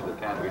controversy that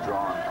can be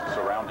drawn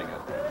surrounding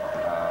it,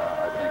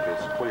 I think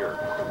is clear.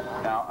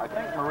 Now, I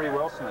think Marie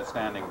Wilson is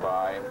standing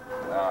by,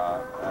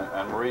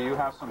 and Marie, you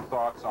have some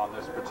thoughts on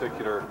this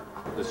particular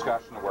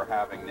discussion that we're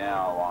having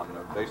now on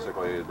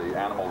basically the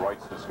animal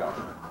rights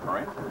discussion.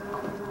 Marie?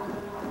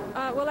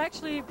 Well,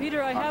 actually,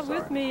 Peter, I have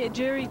with me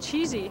Jerry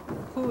Cheesy,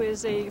 who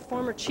is a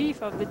former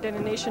chief of the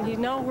Dene Nation. He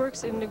now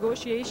works in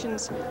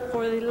negotiations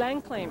for the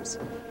land claims.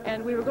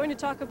 And we were going to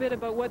talk a bit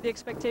about what the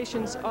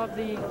expectations of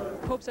the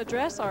Pope's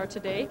address are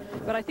today,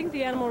 but I think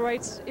the animal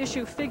rights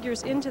issue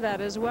figures into that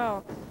as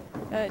well.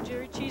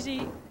 Jerry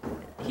Cheesy,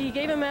 he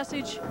gave a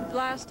message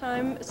last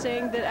time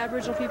saying that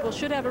Aboriginal people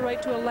should have a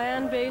right to a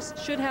land base,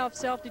 should have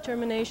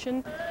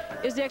self-determination.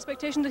 Is the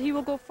expectation that he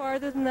will go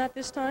farther than that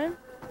this time?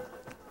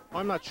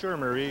 I'm not sure,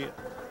 Marie.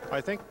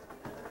 I think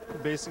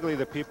basically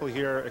the people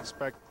here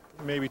expect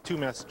maybe two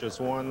messages.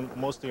 One,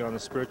 mostly on the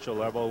spiritual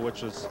level,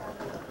 which is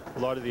a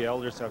lot of the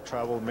elders have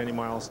traveled many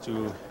miles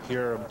to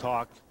hear him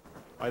talk.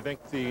 I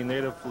think the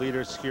native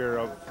leaders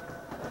here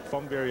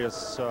from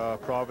various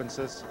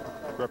provinces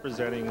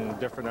representing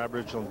different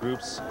Aboriginal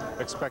groups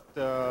expect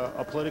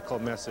a political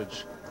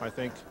message. I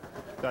think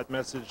that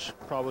message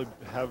probably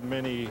have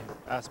many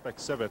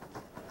aspects of it.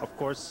 Of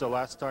course, the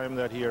last time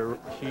that he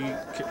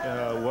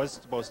was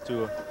supposed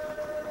to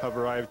have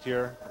arrived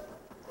here,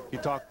 he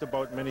talked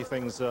about many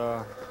things,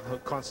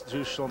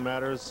 constitutional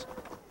matters,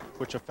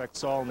 which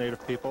affects all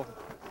Native people.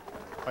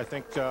 I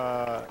think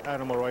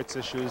animal rights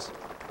issues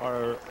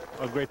are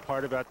a great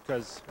part of that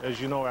because,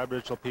 as you know,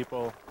 Aboriginal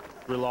people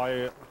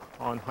rely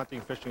on hunting,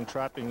 fishing,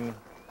 trapping.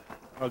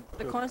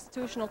 The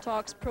constitutional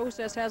talks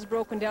process has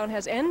broken down,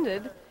 has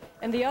ended.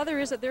 And the other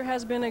is that there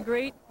has been a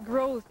great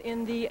growth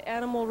in the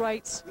animal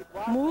rights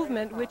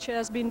movement, which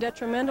has been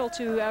detrimental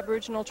to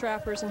Aboriginal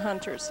trappers and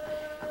hunters.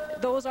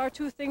 Those are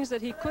two things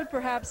that he could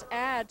perhaps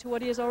add to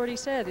what he has already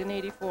said in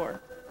 '84.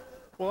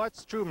 Well,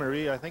 that's true,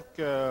 Marie. I think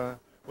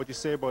what you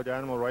say about the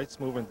animal rights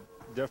movement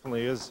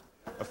definitely is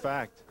a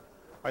fact.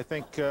 I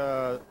think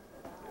the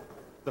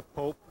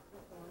Pope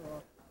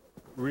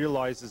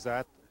realizes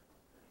that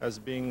as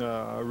being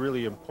a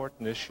really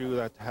important issue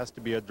that has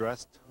to be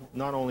addressed,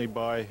 not only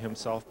by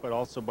himself, but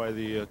also by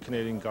the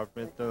Canadian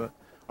government.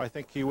 I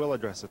think he will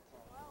address it.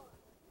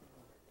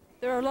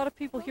 There are a lot of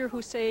people here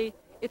who say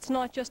it's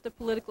not just the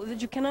political,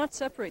 that you cannot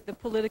separate the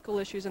political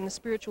issues and the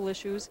spiritual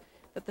issues,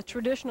 that the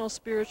traditional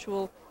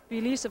spiritual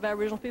beliefs of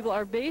Aboriginal people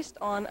are based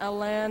on a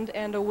land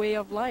and a way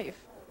of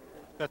life.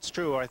 That's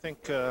true. I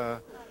think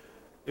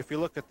if you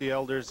look at the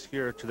elders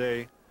here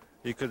today,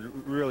 you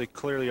could really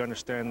clearly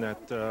understand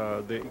that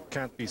they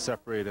can't be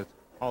separated.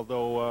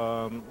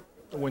 Although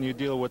when you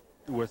deal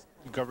with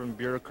government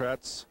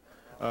bureaucrats,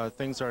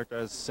 things aren't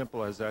as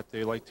simple as that.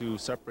 They like to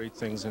separate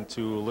things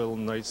into little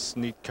nice,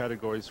 neat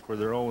categories for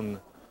their own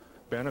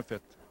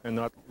benefit and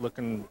not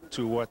looking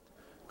to what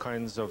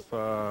kinds of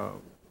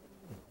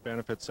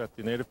benefits that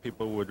the Native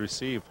people would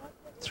receive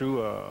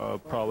through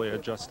probably a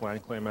just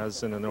land claim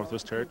as in the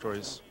Northwest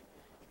Territories.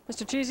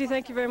 Mr. Cheesy,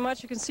 thank you very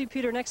much. You can see,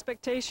 Peter, an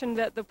expectation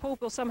that the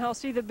Pope will somehow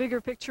see the bigger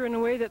picture in a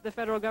way that the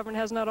federal government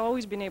has not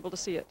always been able to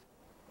see it.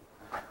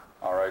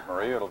 All right,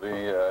 Marie, it'll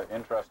be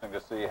interesting to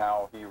see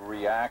how he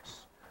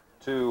reacts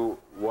to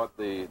what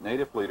the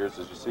Native leaders,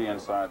 as you see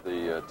inside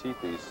the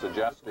teepees,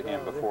 suggest to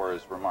him before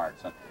his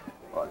remarks. And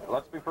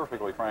let's be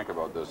perfectly frank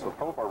about this. The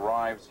Pope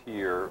arrives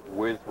here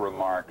with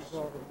remarks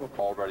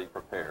already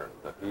prepared,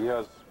 that he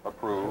has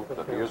approved,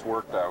 that he has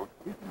worked out,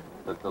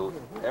 that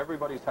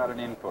everybody's had an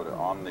input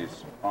on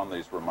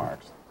these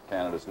remarks.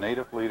 Canada's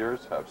Native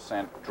leaders have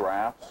sent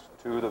drafts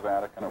to the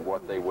Vatican of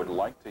what they would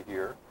like to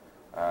hear.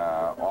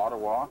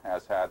 Ottawa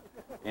has had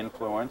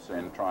influence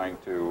in trying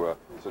to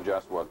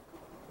suggest what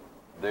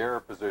their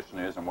position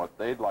is and what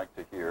they'd like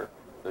to hear.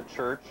 The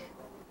church,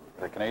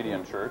 the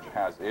Canadian church,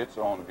 has its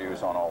own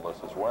views on all this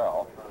as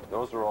well.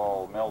 Those are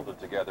all melded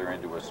together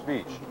into a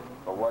speech.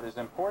 But what is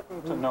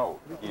important to note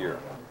here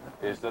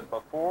is that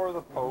before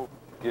the Pope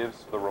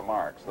gives the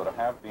remarks that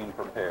have been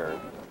prepared,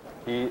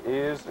 he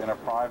is in a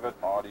private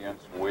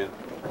audience with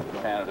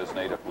Canada's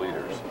native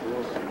leaders.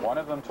 One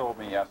of them told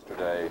me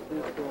yesterday,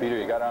 Peter,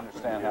 you got to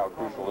understand how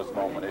crucial this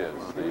moment is.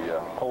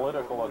 The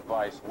political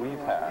advice we've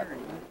had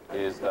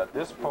is that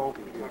this Pope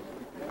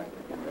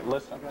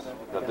listens,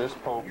 that this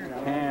Pope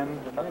can,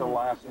 at the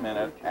last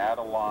minute, add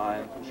a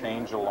line,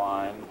 change a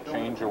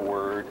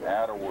word,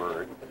 add a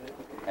word,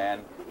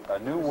 and a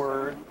new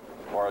word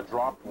or a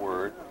dropped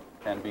word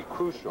can be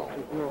crucial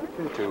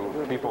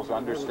to people's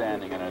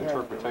understanding and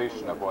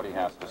interpretation of what he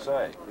has to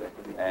say.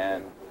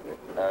 And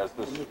as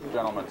this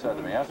gentleman said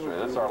to me yesterday,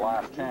 this is our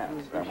last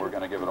chance, and we're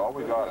going to give it all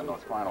we got in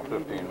those final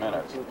 15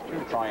 minutes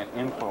to try and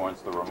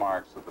influence the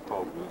remarks that the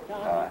Pope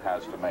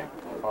has to make.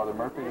 Father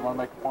Murphy, you want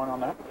to make a point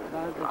on that?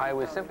 I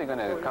was simply going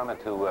to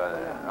comment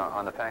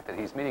on the fact that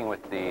he's meeting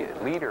with the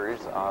leaders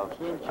of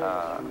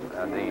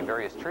the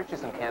various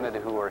churches in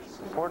Canada who are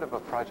supportive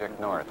of Project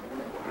North.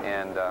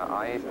 And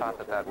I thought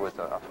that that was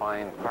a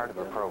fine part of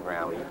the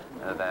program,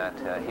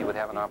 that he would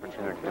have an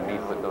opportunity to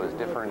meet with those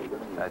different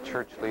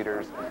church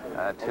leaders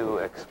to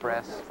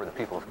express for the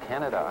people of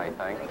Canada, I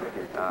think,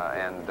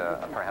 and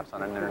perhaps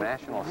on an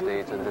international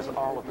stage, that there's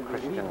all of the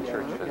Christian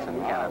churches in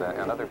Canada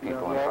and other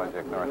people in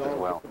Project North as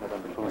well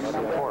who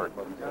support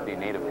the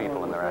Native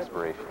people and their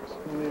aspirations.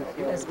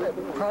 Yes,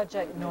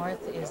 Project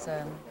North is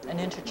an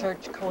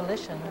interchurch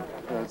coalition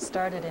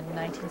started in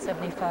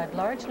 1975,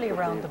 largely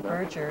around the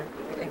Berger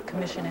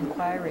Commission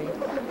inquiry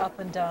up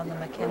and down the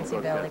Mackenzie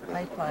Valley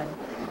pipeline.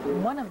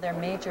 And one of their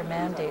major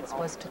mandates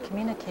was to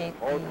communicate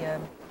the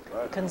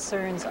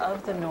concerns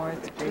of the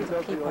North to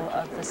the people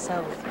of the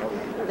South.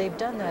 They've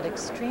done that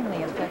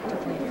extremely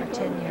effectively for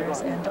 10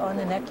 years and on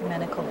an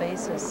ecumenical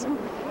basis,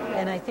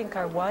 and I think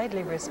are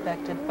widely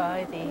respected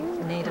by the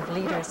Native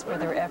leaders for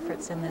their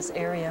efforts in this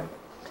area.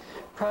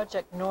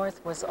 Project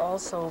North was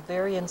also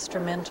very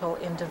instrumental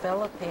in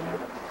developing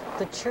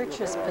the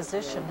church's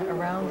position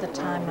around the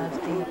time of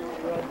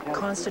the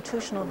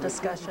constitutional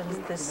discussions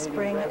this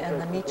spring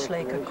and the Meech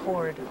Lake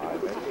Accord.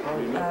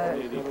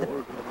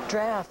 The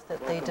draft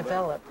that they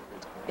developed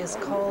is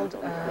called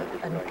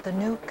the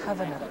New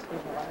Covenant.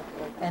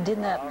 And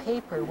in that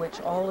paper,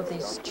 which all of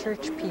these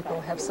church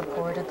people have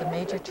supported, the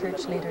major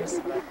church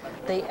leaders,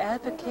 they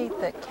advocate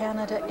that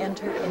Canada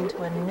enter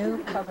into a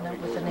new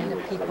covenant with the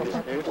Native people,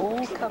 that the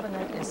old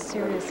covenant is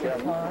seriously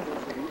flawed,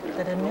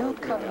 that a new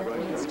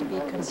covenant needs to be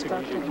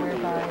constructed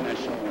whereby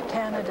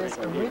Canada's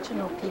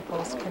original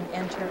peoples can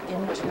enter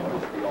into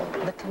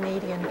the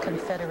Canadian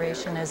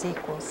Confederation as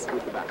equals.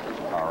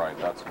 All right,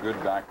 that's good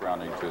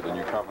backgrounding to the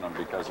new covenant,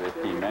 because if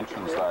he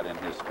mentions that in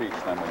his speech,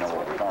 then we know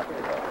what we're talking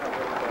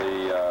about.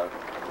 The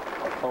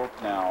Pope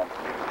now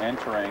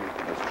entering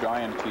this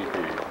giant teepee.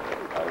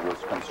 It was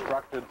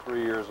constructed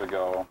 3 years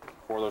ago.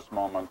 For this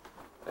moment,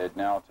 it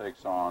now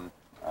takes on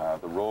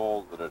the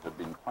role that it had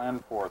been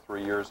planned for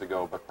 3 years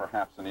ago, but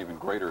perhaps an even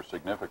greater,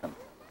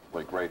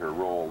 significantly greater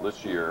role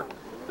this year.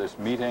 This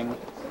meeting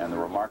and the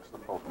remarks the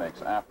Pope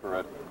makes after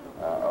it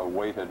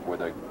awaited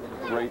with a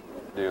great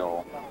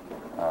deal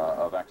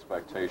of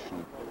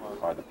expectation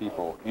by the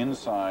people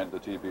inside the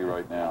teepee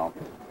right now,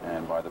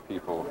 and by the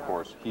people, of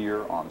course,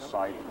 here on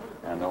site,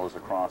 and those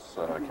across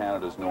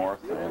Canada's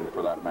north, and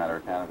for that matter,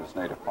 Canada's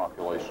native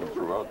population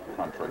throughout the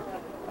country,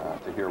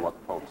 to hear what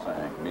the Pope's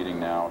saying. Meeting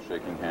now,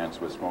 shaking hands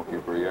with Smokey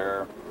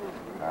Briere.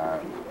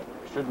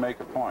 Should make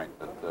a point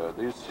that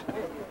these,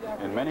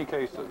 in many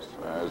cases,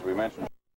 as we mentioned,